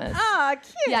pajamas. Oh,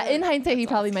 cute. Yeah, in hindsight, he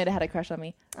probably might have had a crush on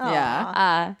me.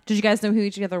 Yeah. Did you guys know who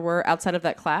each other were outside of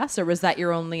that class, or was that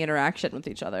your only interaction with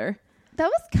each other? That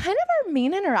was kind of our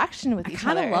main interaction with each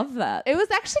other. I kind of love that. It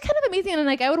was actually kind of amazing, and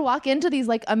like I would walk into these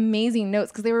like amazing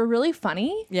notes because they were really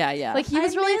funny. Yeah. Like he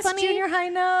was really funny. Junior high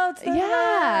notes. Yeah.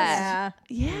 Yeah.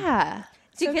 Yeah.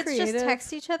 Do So kids creative. just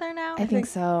text each other now? I think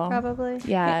so. Probably.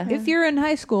 Yeah. If you're in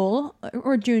high school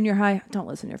or junior high, don't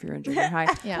listen if you're in junior high.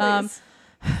 Yeah.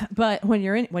 But when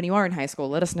you are in high school,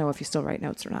 let us know if you still write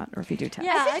notes or not, or if you do text.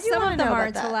 Yeah, I I think do some wanna of them know about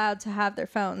aren't that. allowed to have their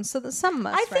phones, so that some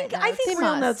must. I think write notes. They real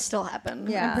must. notes still happen.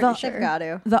 Yeah, I'm pretty they've sure. got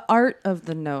to. The art of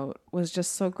the note was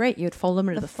just so great. You'd fold them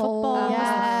into the footballs. folds.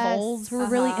 Yes. The folds were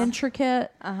really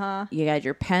intricate. You had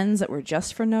your pens that were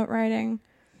just for note writing.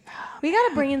 We got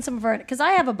to bring in some of our because I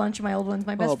have a bunch of my old ones.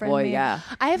 My best Oh friend boy, made. yeah.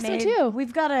 I have some made. too.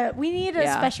 We need a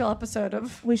Yeah. special episode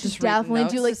of. We should Just reading definitely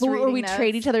do like notes. where we Reading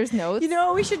trade notes. each other's notes. You know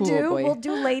what we should Cool, do? boy. We'll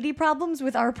do lady problems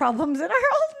with our problems in our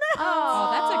old notes. Oh,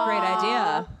 that's a great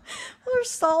idea. Or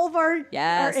solve our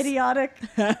Yes. idiotic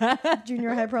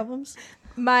junior high problems.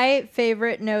 My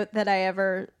favorite note that I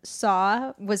ever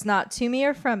saw was not to me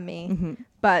or from me,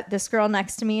 but this girl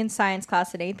next to me in science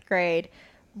class in 8th grade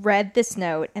read this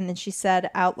note, and then she said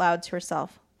out loud to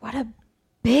herself, "What a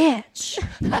bitch."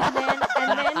 and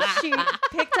then she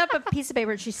picked up a piece of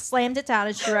paper and she slammed it down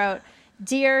and she wrote,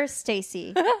 "Dear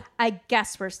Stacy, I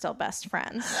guess we're still best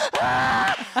friends."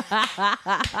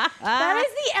 That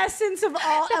is the essence of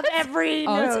every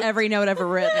Oh, note. it's every note ever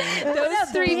written.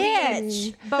 those three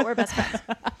Bitch, but we're best friends.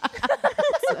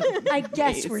 I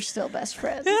guess we're still best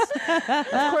friends.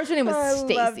 Of course, her name was I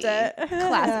Stacy. loved it.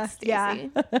 Classic Stacy. Yeah.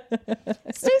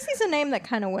 Stacy's a name that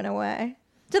kind of went away.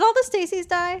 Did all the Stacys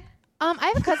die?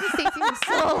 I have a cousin Stacy who's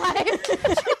still alive.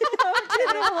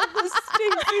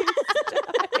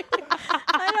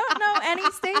 I don't know any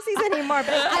Stacys anymore,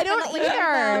 but I don't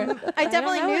either. I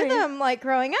definitely know knew any. them like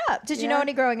growing up. Did you know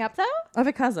any growing up though? I have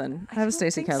a cousin. I have a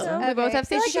Stacy cousin. so. We both have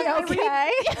Okay. Stacy. Okay. I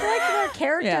feel like they're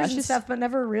characters Yeah, and she's- stuff, but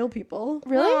never real people.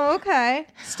 Really? Oh, okay.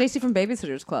 Stacy from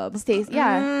Babysitters Club. Stacy.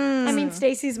 Yeah. I mean,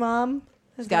 Stacy's mom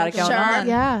has Got it going Sure. on.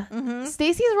 Yeah.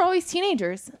 Stacy's were always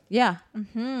teenagers, Yeah.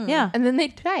 Yeah. and then they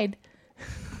died.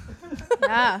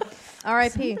 Yeah.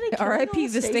 R.I.P. R.I.P.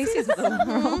 the Stacys of the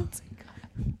world.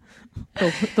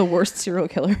 The worst serial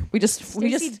killer. We just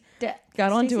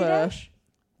got onto a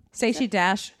Stacey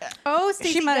Dash. Oh,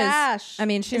 Stacey She might Dash. I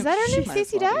mean, she Is that her she name, might as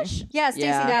Stacey well be. Dash? Yeah, Stacey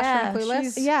Yeah. Dash from Yeah, Clueless.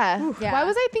 she's- Yeah. Yeah. Why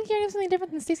was I thinking your name's something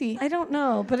different than Stacy? I don't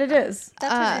know, but it is.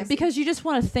 That's her name. Because you just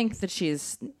want to think that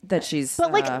she's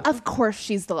But like, of course,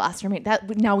 she's the last roommate. That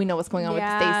now we know what's going on with the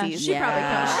Staceys. She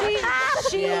Yeah. probably killed.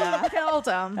 She killed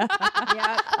him.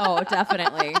 Yeah. oh,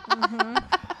 definitely.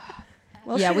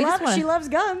 Well, Yeah, she, we just wanna- she loves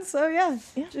guns, so yeah.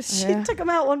 She took them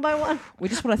out one by one. We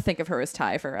just want to think of her as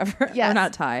Ty forever. Yes. Or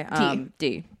not Ty.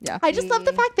 D. Yeah. I just love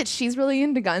the fact that she's really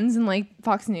into guns and like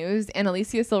Fox News, and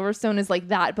Alicia Silverstone is like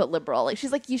that but liberal. Like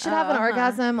she's like, you should have an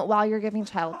orgasm while you're giving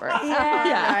childbirth.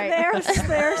 Yeah,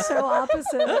 they're so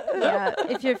opposite. Yeah.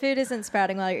 If your food isn't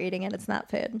sprouting while you're eating it, it's not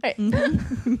food.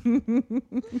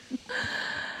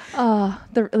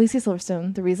 The Alicia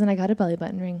Silverstone, the reason I got a belly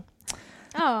button ring.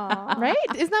 Oh. Right?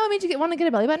 Isn't that what made you want to get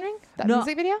a belly button ring? That No.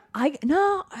 music video?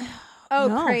 Oh,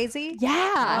 No. crazy.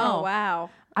 Yeah. Oh, wow.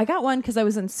 I got one because I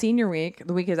was in senior week.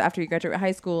 The week is after you graduate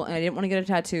high school, and I didn't want to get a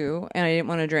tattoo, and I didn't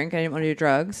want to drink, and I didn't want to do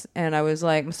drugs, and I was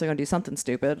like, I'm still gonna do something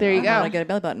stupid. There you I go. want to get a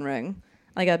belly button ring.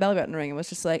 I got a belly button ring, and was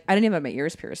just like, I didn't even have my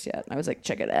ears pierced yet. I was like,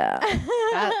 check it out.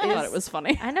 I thought it was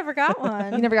funny. I never got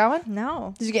one. You never got one?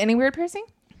 No. Did you get any weird piercing?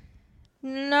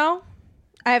 No.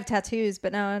 I have tattoos,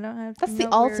 but no, I don't have. That's the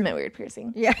ultimate weird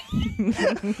piercing. Yeah.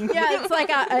 Yeah,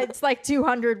 it's like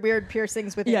 200 weird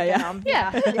piercings with Yeah, yeah. gum.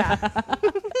 Yeah. Yeah.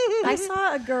 I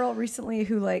saw a girl recently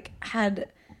who like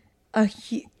had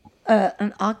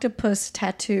an octopus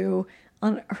tattoo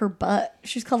on her butt.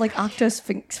 She's called like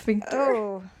octosphincter.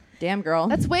 Oh. Damn, girl.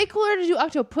 That's way cooler to do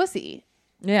octopussy.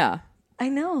 yeah. I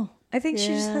know. I think she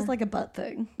just Yeah. has like a butt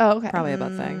thing. Oh, okay. Probably a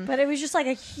butt thing. But it was just like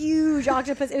a huge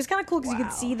octopus. It was kind of cool because you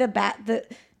could see the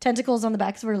tentacles on the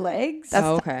backs of her legs. That's,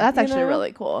 Oh, okay. That's You actually know?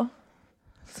 really cool.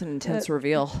 It's an intense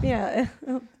reveal. Yeah.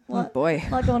 Oh, Lot boy.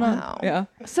 going on. Wow. Yeah.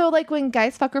 So, like, when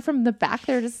guys fuck her from the back,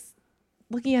 they're just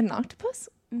looking at an octopus?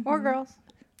 Or girls.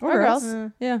 Or girls.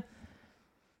 Yeah.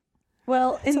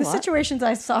 Well, in a the lot. situations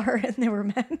I saw her in, they were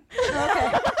men.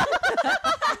 Okay.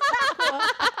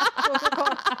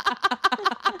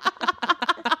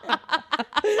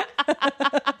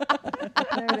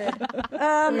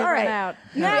 All right. right. out.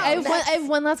 No, I have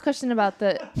one last question about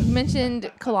you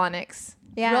mentioned colonics.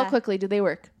 Yeah. Real quickly, do they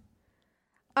work?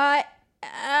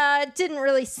 Didn't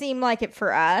really seem like it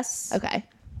for us. Okay.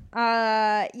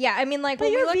 Yeah, I mean, like, but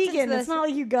when we you're looked into vegan. this, It's not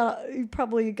like you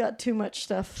probably got too much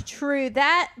stuff. true.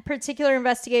 That particular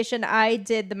investigation, I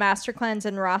did the master cleanse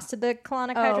and Ross did the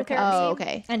colonic hydrotherapy. Oh,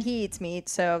 okay. And he eats meat,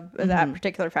 so that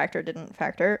particular factor didn't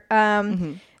factor.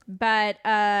 But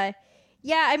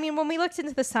yeah, I mean, when we looked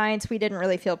into the science, we didn't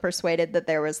really feel persuaded that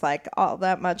there was like all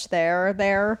that much there.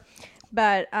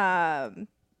 But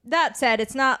that said,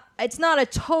 it's not a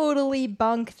totally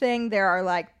bunk thing. There are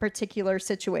like particular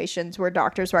situations where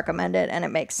doctors recommend it and it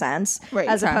makes sense, Right,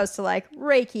 as okay. opposed to like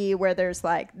Reiki, where there's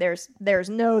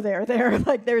no there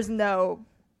like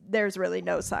there's really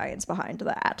no science behind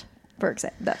that. For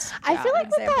example, that's I feel like an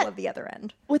with example that- of the other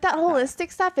end. With that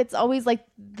holistic stuff, it's always like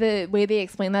the way they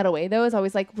explain that away, though, is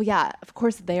always like, well, yeah, of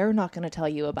course they're not going to tell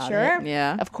you about Sure. it.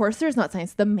 Yeah. Of course there's not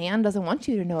science. The man doesn't want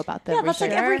you to know about them. Yeah, that's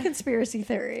like every conspiracy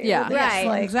theory. Yeah. It's Right.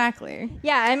 Like, Exactly.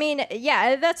 Yeah, I mean,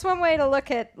 yeah, that's one way to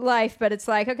look at life, but it's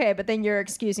like, okay, but then you're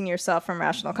excusing yourself from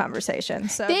rational conversation.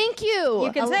 So Thank you.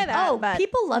 you can say that. Oh, but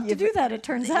people love to do that. It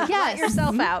turns out. Yes.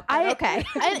 yourself out. But okay.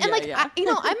 And like, yeah.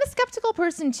 I'm a skeptical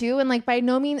person too. And like, by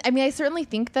no means, I mean, I certainly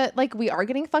think that like we are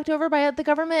getting fucked over by the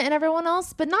government and everyone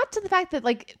else, but not to the fact that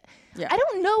like, Yeah. I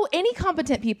don't know any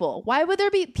competent people. Why would there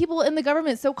be people in the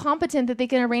government so competent that they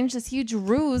can arrange this huge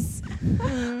ruse? You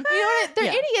know what? They're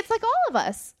Yeah. idiots like all of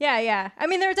us. Yeah. I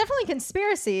mean, there are definitely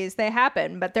conspiracies. They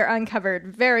happen, but they're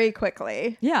uncovered very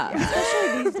quickly. Yeah.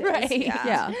 Especially these days. Right.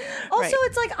 Yeah. Also, Right.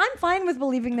 it's like I'm fine with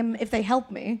believing them if they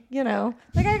help me. You know,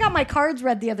 like I got my cards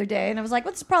read the other day, and I was like,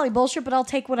 "Well, this is probably bullshit, but I'll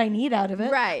take what I need out of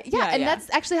it." Right. Yeah, and that's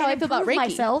actually how And I feel about improve Reiki.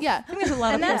 myself. Yeah. I think there's a lot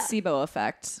of And that's- placebo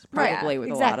effect Right. probably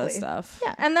with a lot of Exactly. stuff.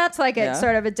 Yeah. And that's like Yeah. a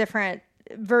sort of a different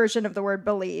version of the word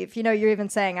believe. You know, you're even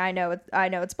saying I know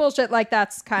it's bullshit. Like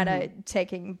that's kind of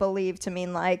taking believe to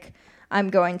mean like I'm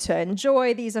going to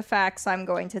enjoy these effects. I'm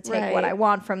going to take what Right. I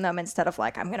want from them instead of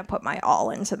like I'm going to put my all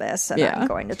into this and Yeah. I'm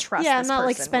going to trust. Yeah, I'm this not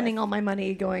like person spending with- all my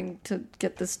money going to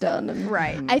get this done. And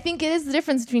right. I think it is the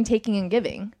difference between taking and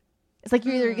giving. It's like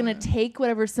you're either going to take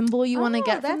whatever symbol you want to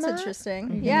get from that's that, interesting.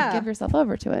 or you're Yeah. gonna give yourself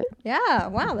over to it. Yeah.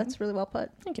 Wow, that's really well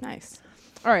put. Nice.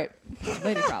 All right.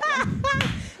 Lady problem.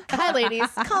 Hi, ladies.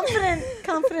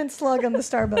 confident slug on the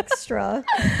Starbucks straw.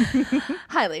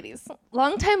 Hi, ladies.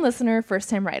 Longtime listener, first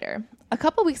time writer. A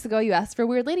couple weeks ago, you asked for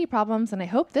weird lady problems, and I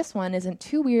hope this one isn't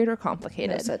too weird or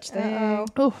complicated. No such thing.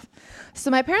 Oof. So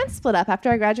my parents split up after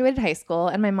I graduated high school,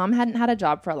 and my mom hadn't had a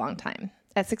job for a long time.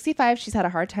 At 65, she's had a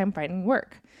hard time finding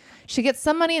work. She gets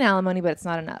some money in alimony, but it's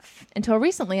not enough. Until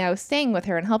recently, I was staying with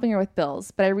her and helping her with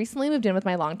bills, but I recently moved in with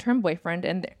my long-term boyfriend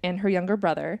and her younger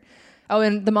brother. Oh,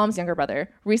 and the mom's younger brother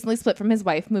recently split from his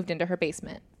wife, moved into her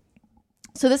basement.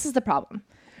 So this is the problem.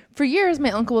 For years,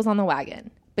 my uncle was on the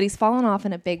wagon, but he's fallen off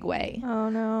in a big way. Oh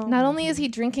no. Not only is he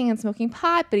drinking and smoking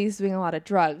pot, but he's doing a lot of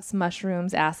drugs,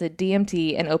 mushrooms, acid,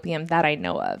 DMT, and opium that I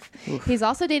know of. He's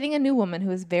also dating a new woman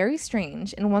who is very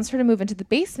strange and wants her to move into the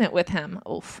basement with him.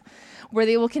 Oof. Where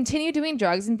they will continue doing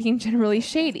drugs and being generally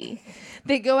shady.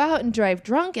 They go out and drive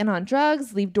drunk and on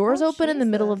drugs, leave doors open in the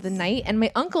middle of the night, and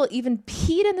my uncle even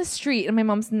peed in the street in my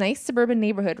mom's nice suburban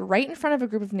neighborhood right in front of a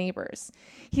group of neighbors.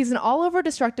 He's an all-over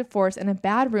destructive force and a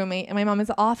bad roommate, and my mom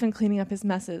is often cleaning up his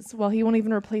messes, while he won't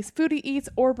even replace food he eats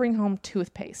or bring home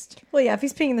toothpaste. Well, yeah, if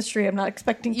he's peeing in the street, I'm not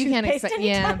expecting You can't toothpaste expect-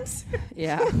 anytime yeah.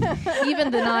 soon. Yeah.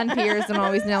 Even the non-peers don't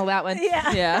always nail that one.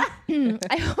 Yeah. Yeah.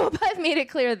 I hope I've made it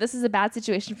clear that this is a bad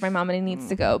situation for my mom and he needs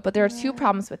to go, but there are two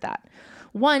problems with that.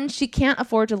 One, she can't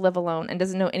afford to live alone and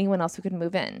doesn't know anyone else who could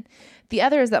move in. The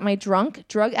other is that my drunk,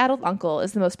 drug-addled uncle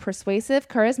is the most persuasive,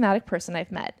 charismatic person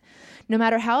I've met. No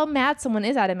matter how mad someone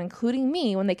is at him, including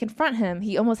me, when they confront him,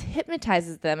 he almost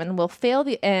hypnotizes them and will fail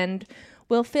the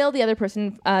other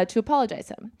person to apologize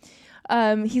him.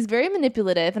 He's very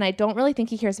manipulative, and I don't really think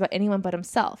he cares about anyone but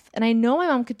himself. And I know my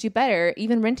mom could do better,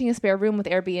 even renting a spare room with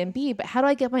Airbnb, but how do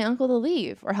I get my uncle to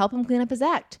leave or help him clean up his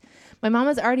act? My mom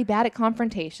is already bad at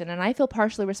confrontation, and I feel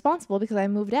partially responsible because I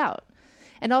moved out.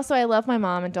 And also, I love my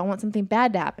mom and don't want something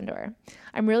bad to happen to her.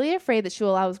 I'm really afraid that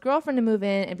she'll allow his girlfriend to move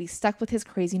in and be stuck with his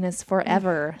craziness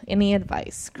forever. Any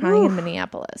advice? Crying in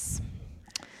Minneapolis.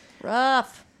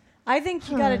 Rough. I think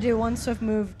you got to do one swift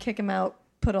move, kick him out,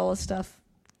 put all his stuff.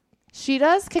 She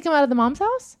does kick him out of the mom's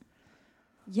house?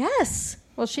 Yes.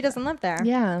 Well, she doesn't live there.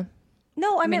 Yeah.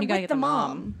 No, I mean, meant you gotta with get the the mom.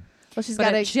 mom. Well, she's But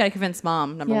got to... she got to convince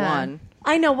mom, number Yeah. one.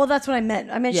 I know. Well, that's what I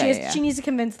meant. I meant Yeah, she needs to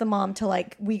convince the mom to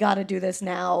like, we got to do this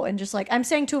now. And just like, I'm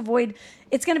saying to avoid,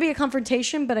 it's going to be a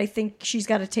confrontation, but I think she's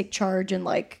got to take charge and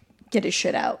like get his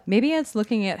shit out. Maybe it's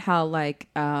looking at how like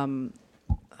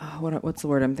what's the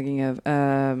word I'm thinking of?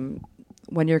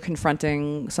 When you're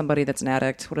confronting somebody that's an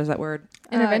addict, what is that word?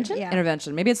 Intervention? Yeah.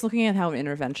 Intervention. Maybe it's looking at how an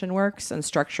intervention works and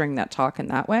structuring that talk in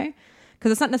that way.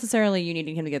 Because it's not necessarily you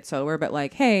needing him to get sober, but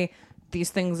like, hey,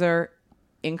 these things are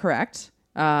incorrect.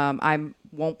 I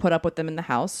won't put up with them in the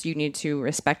house. You need to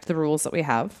respect the rules that we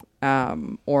have,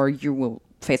 or you will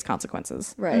face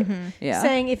consequences. Right. Yeah.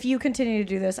 Saying if you continue to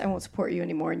do this, I won't support you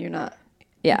anymore, and you're not.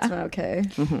 Yeah. It's not okay.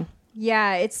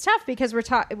 Yeah, it's tough because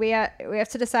we have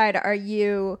to decide: are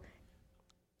you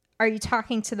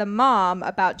talking to the mom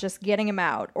about just getting him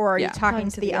out, or are you talking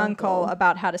to the uncle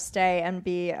about how to stay and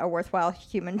be a worthwhile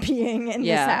human being in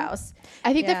this house?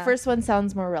 I think the first one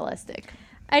sounds more realistic.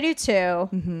 I do too.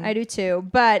 I do too.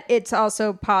 But it's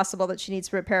also possible that she needs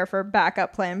to prepare for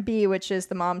backup plan B, which is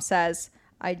the mom says,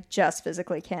 "I just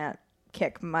physically can't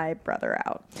kick my brother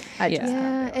out."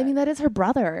 Yeah, I mean, that is her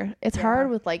brother. It's hard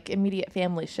with like immediate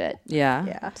family shit.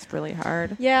 Yeah. It's really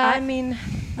hard. Yeah, I mean,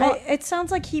 it sounds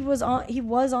like he was on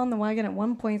the wagon at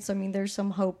one point. So I mean, there's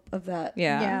some hope of that.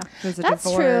 Yeah. There's a That's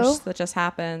divorce true. that just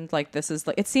happened. Like this is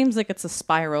like, it seems like it's a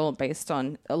spiral based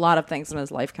on a lot of things in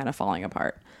his life kind of falling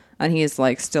apart. And he is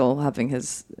like still having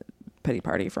his pity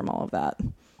party from all of that.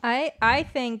 I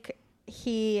think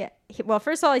he well,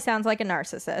 first of all, he sounds like a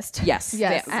narcissist. Yes.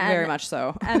 Yes. Very much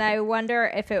so. And I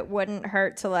wonder if it wouldn't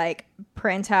hurt to like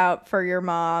print out for your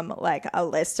mom like a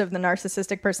list of the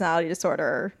narcissistic personality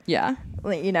disorder, Yeah.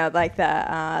 you know, like the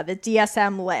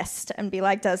DSM list, and be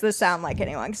like, does this sound like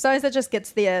anyone? Because always that just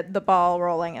gets the ball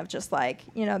rolling of just like,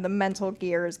 you know, the mental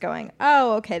gears going,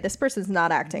 oh, okay, this person's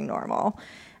not acting normal,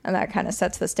 and that kind of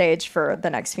sets the stage for the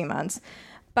next few months.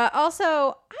 But also,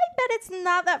 I bet it's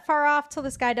not that far off till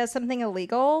this guy does something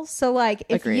illegal. So, like,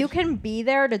 if Agreed. you can be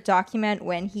there to document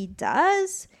when he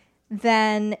does,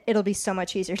 then it'll be so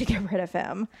much easier to get rid of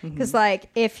him. Because,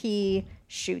 like, if he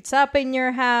shoots up in your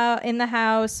in the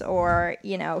house, or,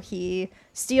 you know, he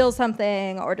steals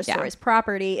something or destroys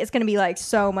property, it's going to be, like,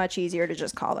 so much easier to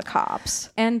just call the cops.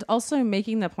 And also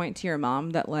making the point to your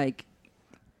mom that like,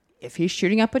 if he's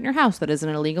shooting up in your house, that is an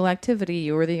illegal activity.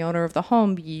 You are the owner of the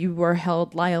home. You are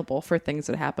held liable for things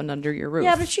that happened under your roof.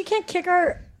 Yeah, but she can't kick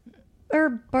her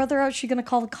brother out. She's gonna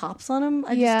call the cops on him.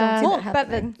 I Yeah. just don't see that But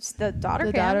happening. the daughter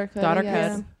The can. daughter could. Daughter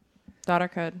yes. could. Daughter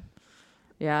could.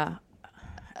 Yeah.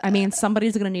 I mean,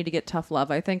 somebody's going to need to get tough love.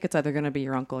 I think it's either going to be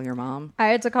your uncle or your mom. I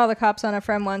had to call the cops on a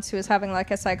friend once who was having like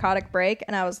a psychotic break,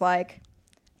 and I was like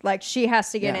she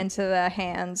has to get into the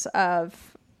hands of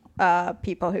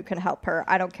people who can help her.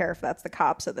 I don't care if that's the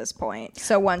cops at this point.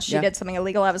 So once she did something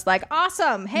illegal, I was like,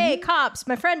 awesome. Hey, cops,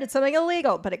 my friend did something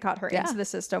illegal. But it got her into the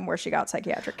system where she got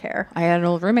psychiatric care. I had an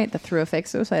old roommate that threw a fake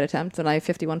suicide attempt, and I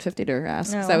 5150'd her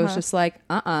ass. Because I was just like,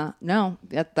 no,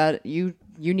 that you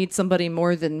need somebody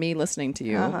more than me listening to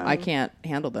you. I can't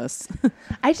handle this.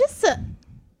 I just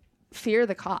fear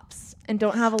the cops and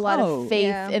don't have a lot of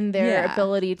faith in their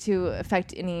ability to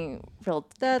affect any real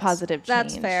positive change.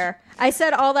 That's fair. I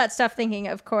said all that stuff thinking,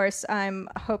 of course, I'm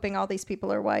hoping all these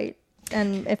people are white.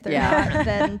 And if they're not,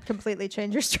 then completely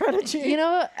change your strategy. You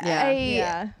know,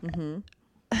 I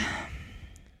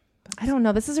don't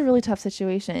know. This is a really tough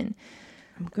situation.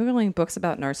 I'm Googling books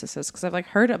about narcissists because I've like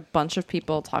heard a bunch of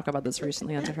people talk about this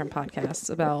recently on different podcasts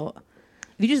about,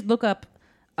 if you just look up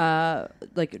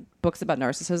like books about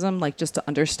narcissism, like just to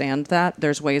understand that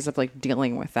there's ways of like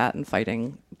dealing with that and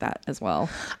fighting that as well.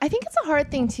 I think it's a hard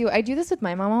thing too. I do this with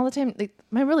my mom all the time. Like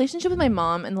my relationship with my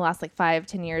mom in the last like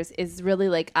 5-10 years is really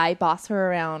like I boss her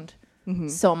around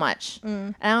so much.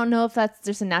 And I don't know if that's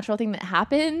just a natural thing that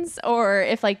happens or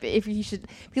if you should,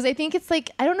 because I think it's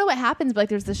like, I don't know what happens, but like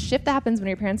there's this shift that happens when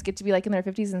your parents get to be like in their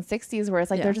 50s and 60s where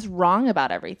it's like they're just wrong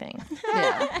about everything.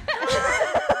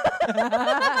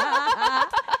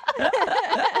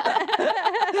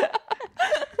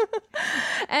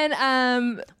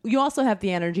 And you also have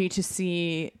the energy to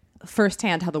see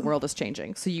firsthand how the world is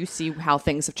changing. So you see how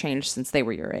things have changed since they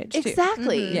were your age too.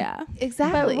 exactly. Yeah.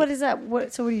 Exactly. But what is that?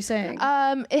 So what are you saying?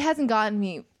 It hasn't gotten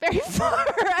me very far.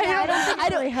 I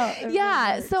don't really help.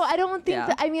 Yeah, so I don't think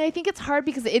that. I mean, I think it's hard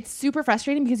because it's super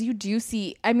frustrating because you do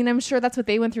see. I mean, I'm sure that's what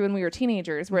they went through when we were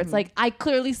teenagers, where it's like, I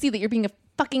clearly see that you're being a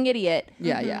fucking idiot.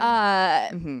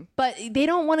 Yeah. But they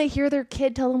don't want to hear their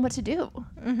kid tell them what to do.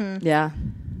 Yeah.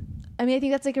 I mean, I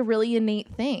think that's like a really innate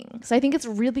thing. So I think it's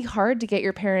really hard to get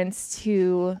your parents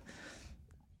to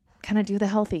kind of do the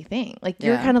healthy thing. Like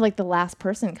you're kind of like the last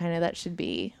person kind of that should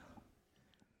be.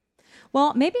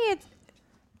 Well, maybe it's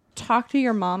talk to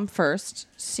your mom first,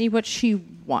 see what she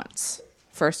wants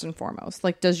first and foremost.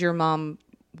 Like, does your mom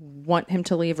want him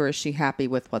to leave, or is she happy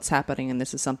with what's happening and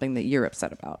this is something that you're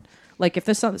upset about? Like, if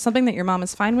there's something that your mom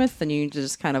is fine with, then you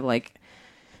just kind of like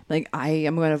like, I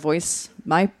am going to voice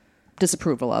my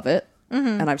disapproval of it.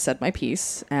 And I've said my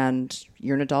piece, and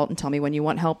you're an adult, and tell me when you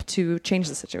want help to change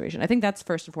the situation. I think that's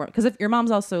first and foremost. Because if your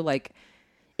mom's also like,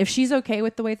 if she's okay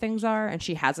with the way things are and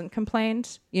she hasn't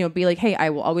complained, you know, be like, hey, I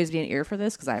will always be an ear for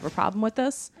this because I have a problem with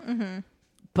this.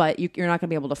 But you're not going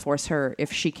to be able to force her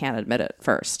if she can't admit it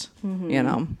first, you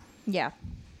know? Yeah.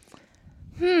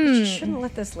 You shouldn't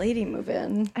let this lady move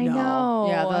in. I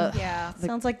know. Yeah,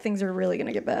 Sounds like things are really going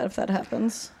to get bad if that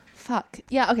happens. Fuck.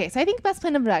 Yeah. Okay. So I think best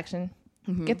plan of action: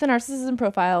 get the narcissism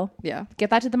profile. Yeah. Get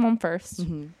that to the mom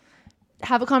 1st.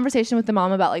 Have a conversation with the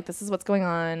mom about like, this is what's going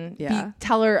on. Yeah.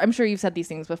 Tell her. I'm sure you've said these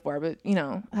things before, but you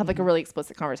know, have like a really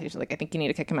explicit conversation. Like, I think you need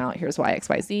to kick him out. Here's why X,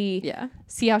 Y, Z. Yeah.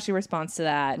 See how she responds to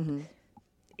that.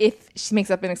 If she makes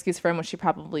up an excuse for him, which she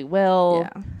probably will,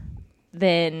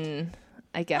 then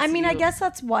I guess. I guess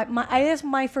that's why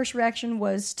my first reaction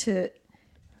was to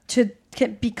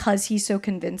because he's so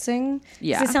convincing. 'Cause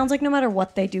Yeah. it sounds like no matter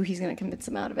what they do, he's going to convince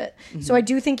them out of it. So I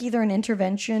do think either an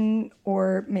intervention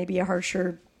or maybe a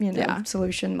harsher,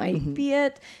 solution might be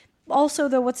it. Also,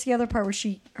 though, what's the other part where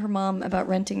her mom about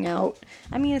renting out?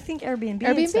 I mean, I think Airbnb.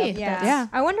 and stuff, Yeah. Yeah.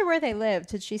 I wonder where they live.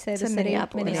 Did she say the in city?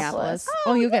 Minneapolis.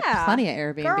 Oh, you'll get yeah. plenty of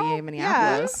Airbnb Girl, in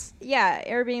Minneapolis. Yeah,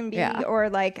 Airbnb Yeah. or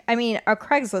like, I mean, a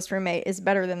Craigslist roommate is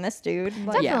better than this dude.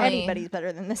 Like, Definitely. anybody's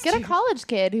better than this Get a dude. college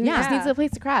kid who just needs a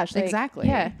place to crash. Like, Exactly.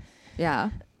 Yeah. Yeah.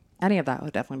 Any of that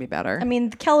would definitely be better. I mean,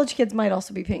 the college kids might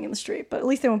also be peeing in the street, but at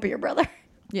least they won't be your brother.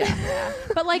 yeah.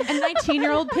 But like a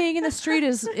 19-year-old peeing in the street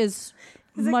is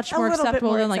much a more little bit acceptable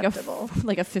more than like acceptable.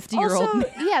 like a 50-year-old. Also,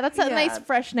 Yeah, that's a Yeah. nice,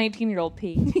 fresh 19-year-old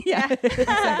pee. Yeah.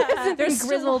 There's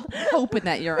grizzled. still hope in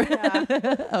that urine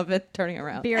of it turning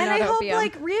around. Beer, and not I hope opium.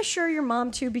 like reassure your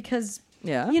mom too, because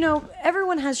Yeah.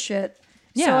 everyone has shit.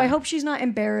 So Yeah. I hope she's not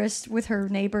embarrassed with her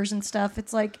neighbors and stuff.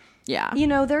 It's like, Yeah.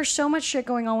 there's so much shit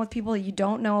going on with people that you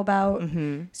don't know about.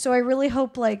 So I really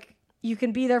hope like you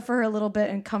can be there for her a little bit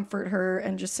and comfort her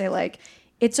and just say like,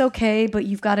 it's okay, but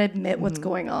you've got to admit what's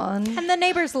going on. And the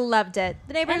neighbors loved it.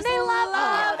 The neighbors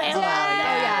loved it.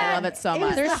 I love it so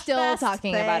much. They're the still best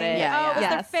talking thing. about it. Yeah, Oh, it was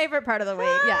their Yes. favorite part of the week.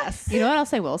 Yes. You know what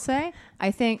else I will say?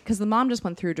 I think because the mom just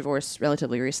went through divorce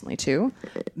relatively recently too.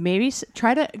 Maybe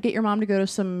try to get your mom to go to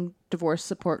some divorce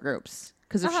support groups.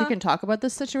 Because if she can talk about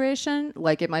this situation,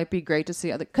 like it might be great to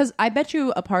see other. Because I bet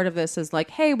you a part of this is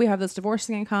like, hey, we have this divorce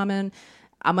thing in common.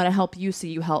 I'm going to help you so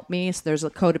you help me. So there's a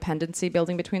codependency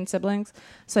building between siblings.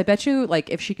 So I bet you like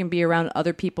if she can be around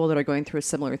other people that are going through a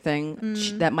similar thing,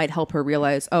 that might help her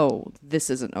realize, oh, this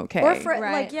isn't okay. Or Right.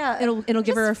 like, yeah. It'll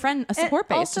give her a friend, a support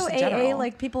base. Also just in AA, general.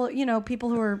 like people, people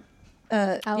who are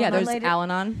yeah, there's related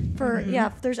Al-Anon. for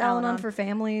there's Al-Anon for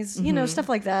families, stuff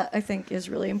like that. I think is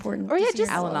really important. Or to yeah, see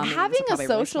just her Al-Anon meetings having are a probably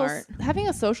really social smart. having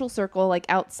a social circle like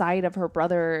outside of her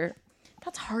brother.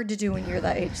 That's hard to do when you're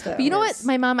that age, though. But you know what?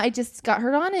 My mom, I just got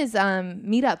her on is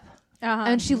Meetup,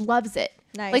 and she loves it.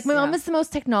 Nice. Like my mom Yeah. is the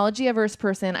most technology averse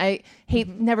person. I hate,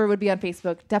 never would be on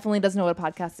Facebook. Definitely doesn't know what a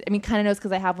podcast is. I mean, kind of knows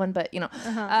because I have one, but but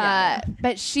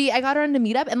I got her into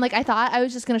Meetup, and like I thought I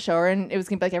was just gonna show her, and it was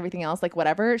gonna be like everything else, like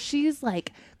whatever. She's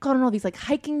like gone on all these like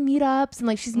hiking meetups, and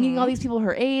like she's meeting all these people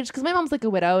her age because my mom's like a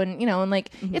widow, and and like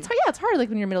it's hard. Yeah, it's hard like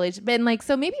when you're middle aged, but like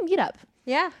so maybe Meetup.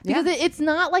 Yeah. Because it's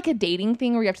not like a dating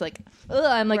thing where you have to like,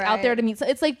 I'm like out there to meet. So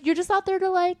it's like you're just out there to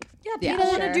like, Yeah, people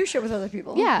want to do shit with other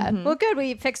people. yeah, Well, good.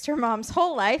 We fixed her mom's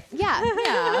whole life. yeah,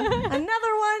 Another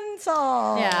one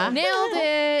solved. Yeah. nailed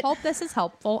it. Hope this is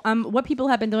helpful. What people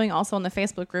have been doing also on the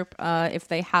Facebook group, if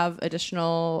they have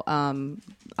additional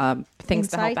things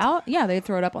to help Insight? out, they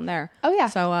throw it up on there. Oh, yeah.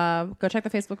 So go check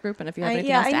the Facebook group, and if you have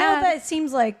anything I else to know add, that it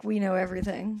seems like we know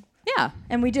everything, yeah,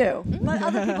 and we do, but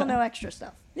other people know extra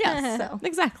stuff. yes, So.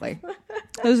 exactly.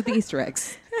 Those are the Easter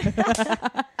eggs.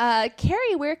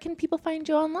 Carrie, where can people find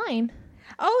you online?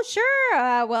 Oh,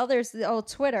 sure. Well, there's the old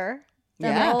Twitter.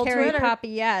 Yeah. Old Carrie Twitter. Poppy,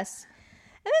 yes.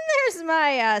 And then there's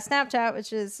my Snapchat,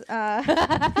 which is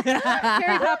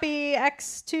Carrie Poppy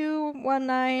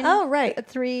X219. Oh, right.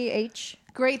 3H.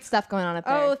 Great stuff going on up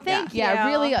there. Oh, thank you. Yeah,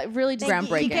 really just Thank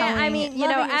you. You groundbreaking. can't- I mean, Loving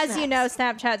your as you know,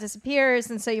 Snapchat disappears,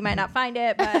 and so you might not find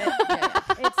it, but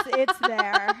it's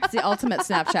there. It's the ultimate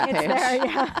Snapchat It's page. there,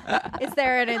 yeah. It's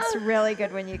there, and it's really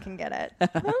good when you can get it.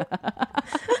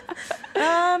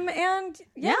 And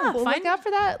Well, look out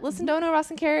for that. Listen to Ono, Ross,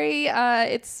 and Carrie.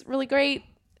 It's really great.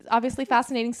 Obviously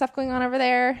fascinating stuff going on over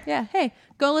there. Yeah. Hey,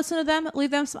 go listen to them. Leave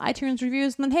them some iTunes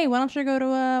reviews, and then hey, why don't you go to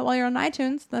while you're on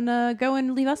iTunes, then go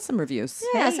and leave us some reviews.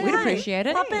 Yeah, say we'd hi. appreciate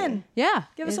it. Pop in. Yeah,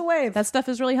 Give us a wave. That stuff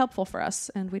is really helpful for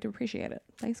us, and we'd appreciate it.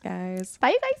 Thanks, guys. Bye,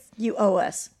 you guys. You owe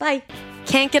us. Bye.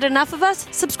 Can't get enough of us?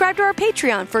 Subscribe to our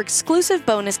Patreon for exclusive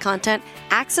bonus content,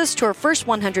 access to our first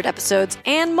 100 episodes,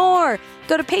 and more.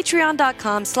 Go to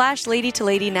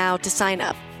patreon.com/ladytolady now to sign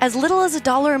up. As little as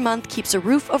 $1 a month keeps a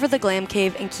roof over the glam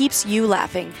cave and keeps you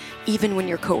laughing, even when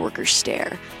your coworkers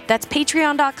stare. That's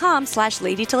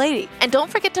patreon.com/ladytolady. And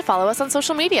don't forget to follow us on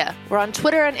social media. We're on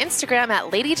Twitter and Instagram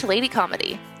at Lady to Lady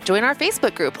Comedy. Join our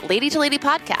Facebook group, Lady to Lady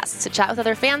Podcasts, to chat with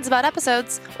other fans about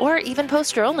episodes, or even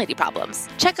post your own lady problems.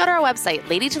 Check out our website,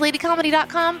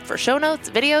 ladytoladycomedy.com, for show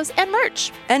notes, videos, and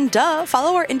merch. And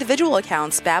follow our individual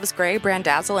accounts, Babs Gray,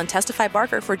 Brandazzle, and Testify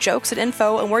Barker, for jokes and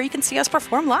info and where you can see us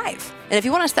perform live. And if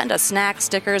you want to send us snacks,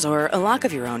 stickers, or a lock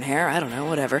of your own hair, I don't know,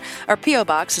 whatever, our P.O.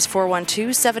 Box is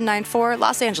 412-794,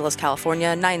 Los Angeles,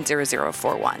 California,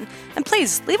 90041. And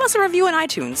please, leave us a review on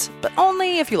iTunes, but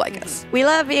only if you like us. We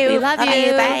love you. We love you.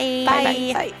 Bye.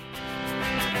 Bye. Bye.